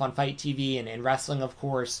stuff on Fight TV and wrestling, of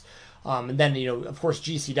course. And then of course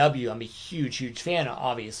GCW. I'm a huge, huge fan,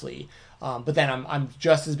 obviously. But then I'm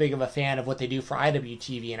just as big of a fan of what they do for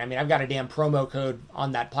IWTV. And I mean, I've got a damn promo code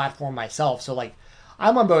on that platform myself. So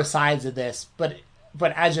I'm on both sides of this, but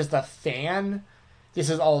as just a fan, this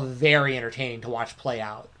is all very entertaining to watch play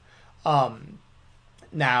out.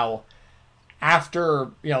 Now,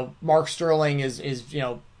 after Mark Sterling is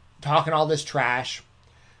talking all this trash,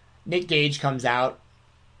 Nick Gage comes out,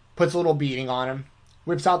 puts a little beating on him,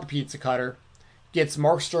 whips out the pizza cutter, gets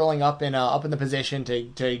Mark Sterling up in the position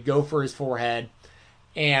to go for his forehead,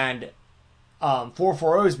 and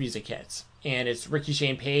 440's music hits. And it's Ricky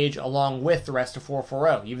Shane Page along with the rest of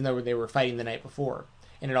 440, even though they were fighting the night before.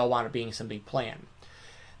 And it all wound up being some big plan.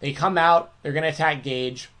 They come out, they're going to attack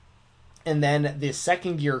Gage, and then the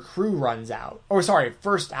second gear crew runs out.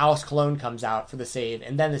 First Alice Colon comes out for the save,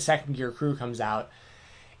 and then the second gear crew comes out.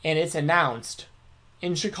 And it's announced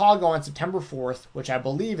in Chicago on September 4th, which I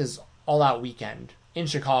believe is All Out Weekend in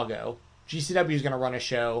Chicago. GCW is going to run a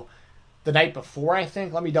show the night before, I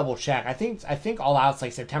think. Let me double check. I think All Out's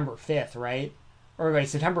September 5th, right? Or wait,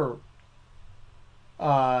 September...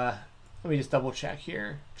 let me just double check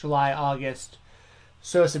here. July, August.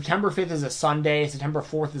 So September 5th is a Sunday. September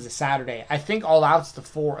 4th is a Saturday. I think All Out's the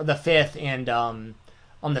 5th and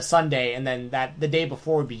on the Sunday, and then the day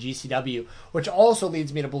before would be GCW, which also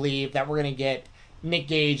leads me to believe that we're going to get Nick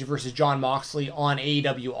Gage versus Jon Moxley on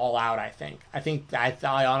AEW All Out, I think.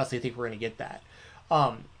 I honestly think we're going to get that.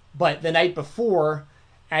 But the night before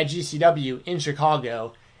at GCW in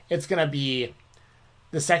Chicago, it's going to be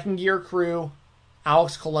the second gear crew,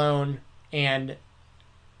 Alex Colon and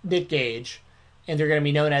Nick Gage, and they're going to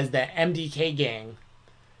be known as the MDK Gang,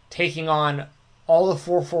 taking on all the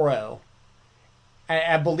 440.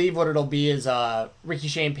 I believe what it'll be is Ricky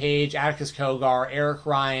Shane Page, Atticus Kogar, Eric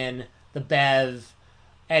Ryan, the Bev,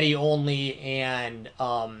 Eddie Only, and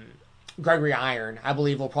Gregory Iron. I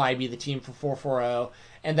believe will probably be the team for 440.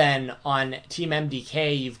 And then on Team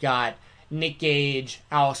MDK, you've got Nick Gage,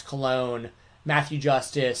 Alex Colon, Matthew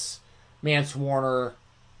Justice, Mance Warner,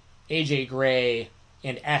 AJ Gray,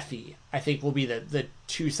 and Effie. I think will be the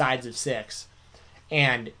two sides of 6.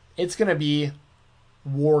 And it's going to be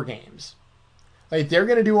War Games. Like, they're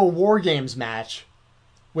going to do a War Games match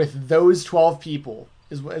with those 12 people,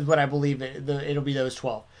 is what I believe it'll be, those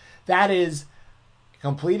 12. That is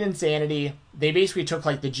complete insanity. They basically took,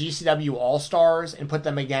 like, the GCW All-Stars and put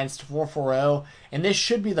them against 440, and this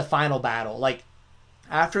should be the final battle. Like,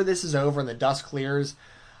 after this is over and the dust clears,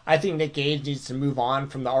 I think Nick Gage needs to move on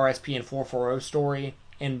from the RSP and 440 story,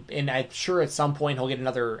 and I'm sure at some point he'll get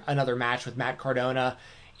another match with Matt Cardona.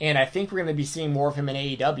 And I think we're going to be seeing more of him in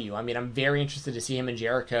AEW. I mean, I'm very interested to see him in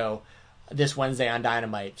Jericho this Wednesday on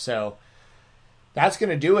Dynamite. So that's going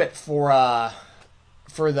to do it for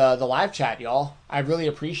the live chat, y'all. I really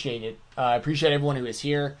appreciate it. I appreciate everyone who is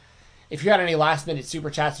here. If you got any last-minute super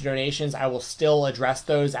chats or donations, I will still address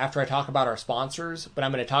those after I talk about our sponsors. But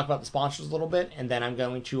I'm going to talk about the sponsors a little bit, and then I'm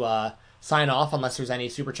going to sign off unless there's any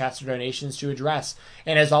super chats or donations to address.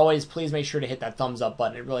 And as always, please make sure to hit that thumbs up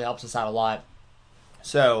button. It really helps us out a lot.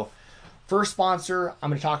 So, first sponsor I'm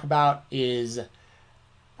going to talk about is,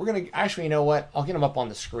 we're going to, actually, you know what? I'll get them up on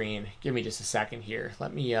the screen. Give me just a second here.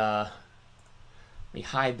 Let me hide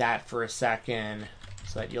that for a second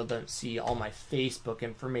so that you don't see all my Facebook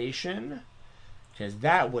information, because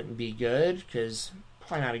that wouldn't be good, because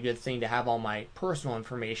probably not a good thing to have all my personal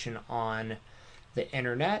information on the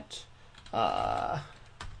internet.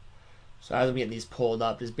 So as I'm getting these pulled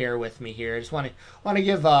up, just bear with me here. I just want to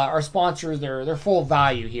give our sponsors their full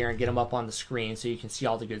value here and get them up on the screen so you can see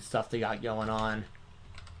all the good stuff they got going on.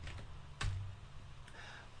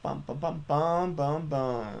 Bum bum bum bum bum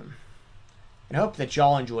bum. And I hope that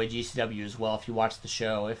y'all enjoy GCW as well if you watch the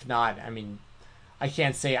show. If not, I mean, I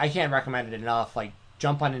can't recommend it enough. Like,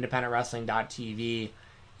 jump on independentwrestling.tv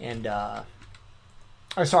and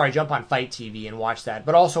jump on Fight TV and watch that.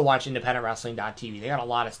 But also watch independentwrestling.tv. They got a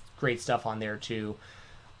lot of great stuff on there, too.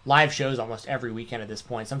 Live shows almost every weekend at this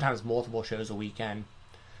point. Sometimes multiple shows a weekend.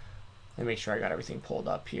 Let me make sure I got everything pulled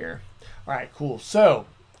up here. All right, cool. So,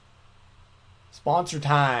 sponsor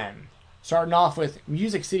time. Starting off with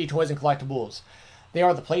Music City Toys and Collectibles. They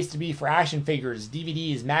are the place to be for action figures,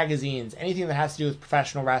 DVDs, magazines, anything that has to do with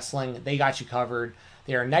professional wrestling. They got you covered.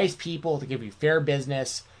 They are nice people. They give you fair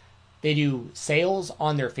business. They do sales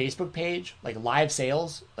on their Facebook page, like live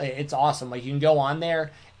sales. It's awesome. Like, you can go on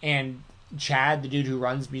there, and Chad, the dude who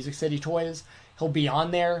runs Music City Toys, he'll be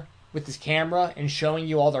on there with his camera and showing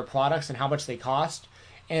you all their products and how much they cost.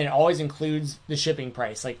 And it always includes the shipping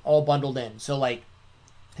price, like, all bundled in. So, like,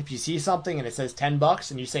 if you see something and it says $10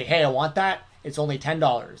 and you say, hey, I want that, it's only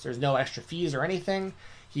 $10. There's no extra fees or anything.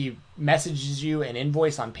 He messages you an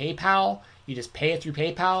invoice on PayPal. You just pay it through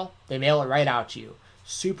PayPal. They mail it right out to you.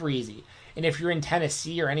 Super easy. And if you're in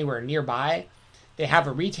Tennessee or anywhere nearby, they have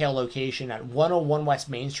a retail location at 101 West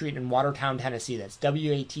Main Street in Watertown, Tennessee. That's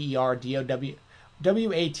Watertown,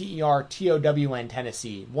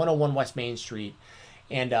 Tennessee. 101 West Main Street.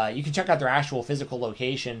 And you can check out their actual physical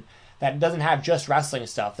location. That doesn't have just wrestling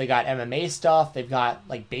stuff. They got MMA stuff. They've got,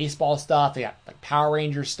 like, baseball stuff. They got, like, Power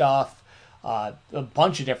Ranger stuff. A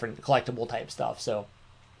bunch of different collectible type stuff. So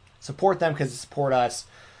support them because they support us.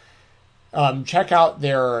 Check out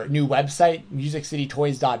their new website,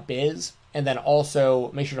 musiccitytoys.biz. And then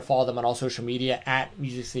also make sure to follow them on all social media at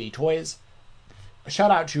Music City Toys. A shout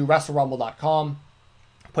out to WrestleRumble.com.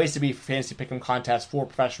 Place to be for fantasy pick'em contests for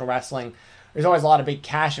professional wrestling. There's always a lot of big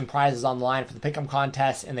cash and prizes on the line for the pick'em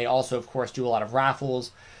contests, and they also, of course, do a lot of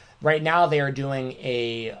raffles. Right now, they are doing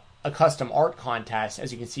a custom art contest,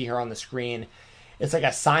 as you can see here on the screen. It's like a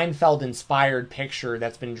Seinfeld-inspired picture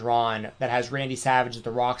that's been drawn that has Randy Savage,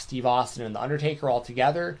 The Rock, Steve Austin, and The Undertaker all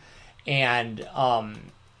together. And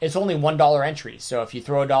it's only $1 entry. So if you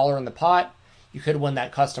throw $1 in the pot, you could win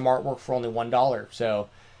that custom artwork for only $1. So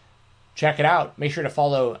check it out. Make sure to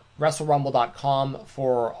follow WrestleRumble.com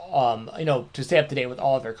for, to stay up to date with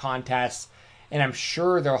all of their contests. And I'm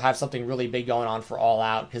sure they'll have something really big going on for All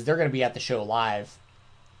Out because they're going to be at the show live.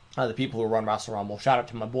 The people who run Wrestle Rumble. Shout out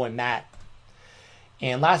to my boy Matt.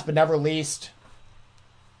 And last but never least,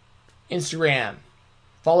 Instagram.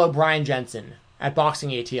 Follow Brian Jensen at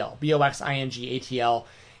BoxingATL. BoxingATL.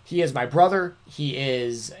 He is my brother. He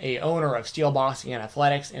is a owner of Steel Boxing and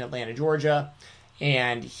Athletics in Atlanta, Georgia,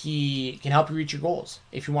 and he can help you reach your goals.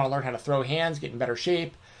 If you want to learn how to throw hands, get in better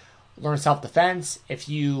shape, learn self-defense, if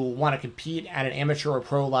you want to compete at an amateur or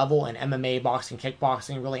pro level in MMA, boxing,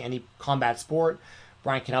 kickboxing, really any combat sport,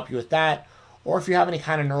 Brian can help you with that. Or if you have any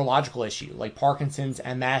kind of neurological issue like Parkinson's,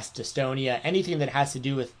 MS, dystonia, anything that has to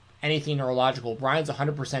do with anything neurological, Brian's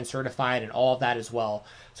 100% certified in all of that as well.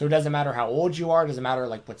 So it doesn't matter how old you are, doesn't matter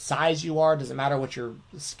like what size you are, doesn't matter what your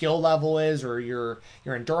skill level is or your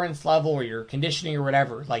endurance level or your conditioning or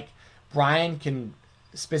whatever. Like Brian can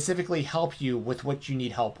specifically help you with what you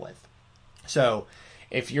need help with. So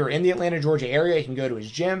if you're in the Atlanta, Georgia area, he can go to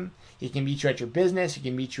his gym. He can meet you at your business. He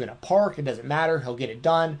can meet you in a park. It doesn't matter. He'll get it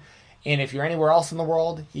done. And if you're anywhere else in the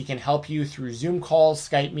world, he can help you through Zoom calls,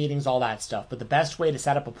 Skype meetings, all that stuff. But the best way to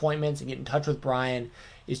set up appointments and get in touch with Brian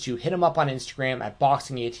is to hit him up on Instagram at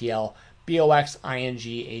BoxingATL,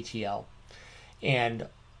 BoxingATL. And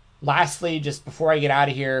lastly, just before I get out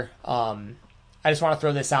of here, I just want to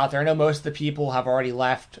throw this out there. I know most of the people have already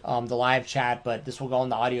left the live chat, but this will go on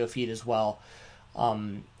the audio feed as well.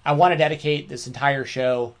 I want to dedicate this entire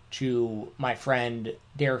show to my friend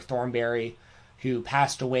Derek Thornberry, who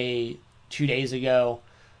passed away 2 days ago.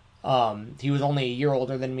 He was only a year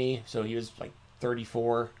older than me, so he was like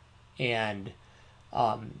 34. And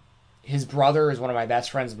his brother is one of my best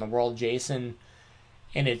friends in the world, Jason.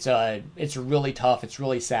 And it's really tough. It's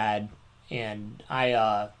really sad. And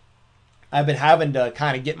I've been having to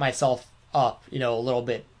kind of get myself up, a little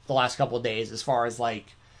bit the last couple of days as far as like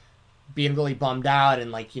being really bummed out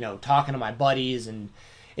and like, talking to my buddies. And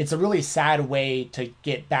it's a really sad way to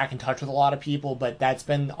get back in touch with a lot of people, but that's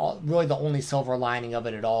been really the only silver lining of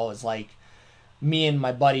it at all is like me and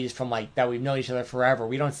my buddies from like that we've known each other forever.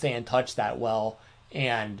 We don't stay in touch that well.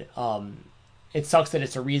 And it sucks that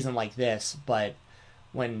it's a reason like this, but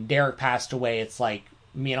when Derek passed away, it's like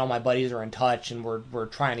me and all my buddies are in touch and we're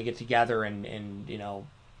trying to get together and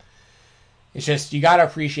it's just, you got to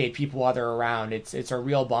appreciate people while they're around. It's a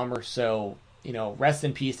real bummer. So, rest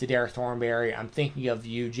in peace to Derek Thornberry. I'm thinking of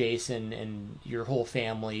you, Jason, and your whole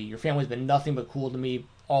family. Your family's been nothing but cool to me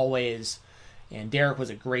always. And Derek was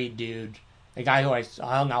a great dude, a guy who I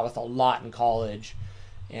hung out with a lot in college.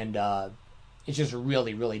 And it's just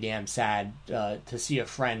really, really damn sad to see a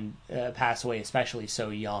friend pass away, especially so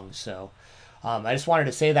young. So I just wanted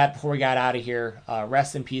to say that before we got out of here.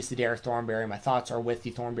 Rest in peace to Derek Thornberry. My thoughts are with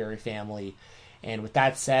the Thornberry family. And with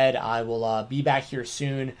that said, I will be back here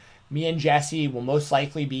soon. Me and Jesse will most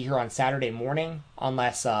likely be here on Saturday morning,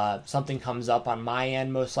 unless something comes up on my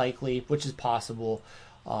end, most likely, which is possible.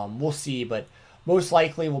 We'll see, but most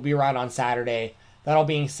likely we'll be around on Saturday. That all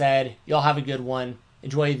being said, y'all have a good one.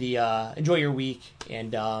 Enjoy your week,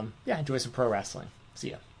 and enjoy some pro wrestling.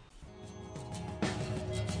 See ya.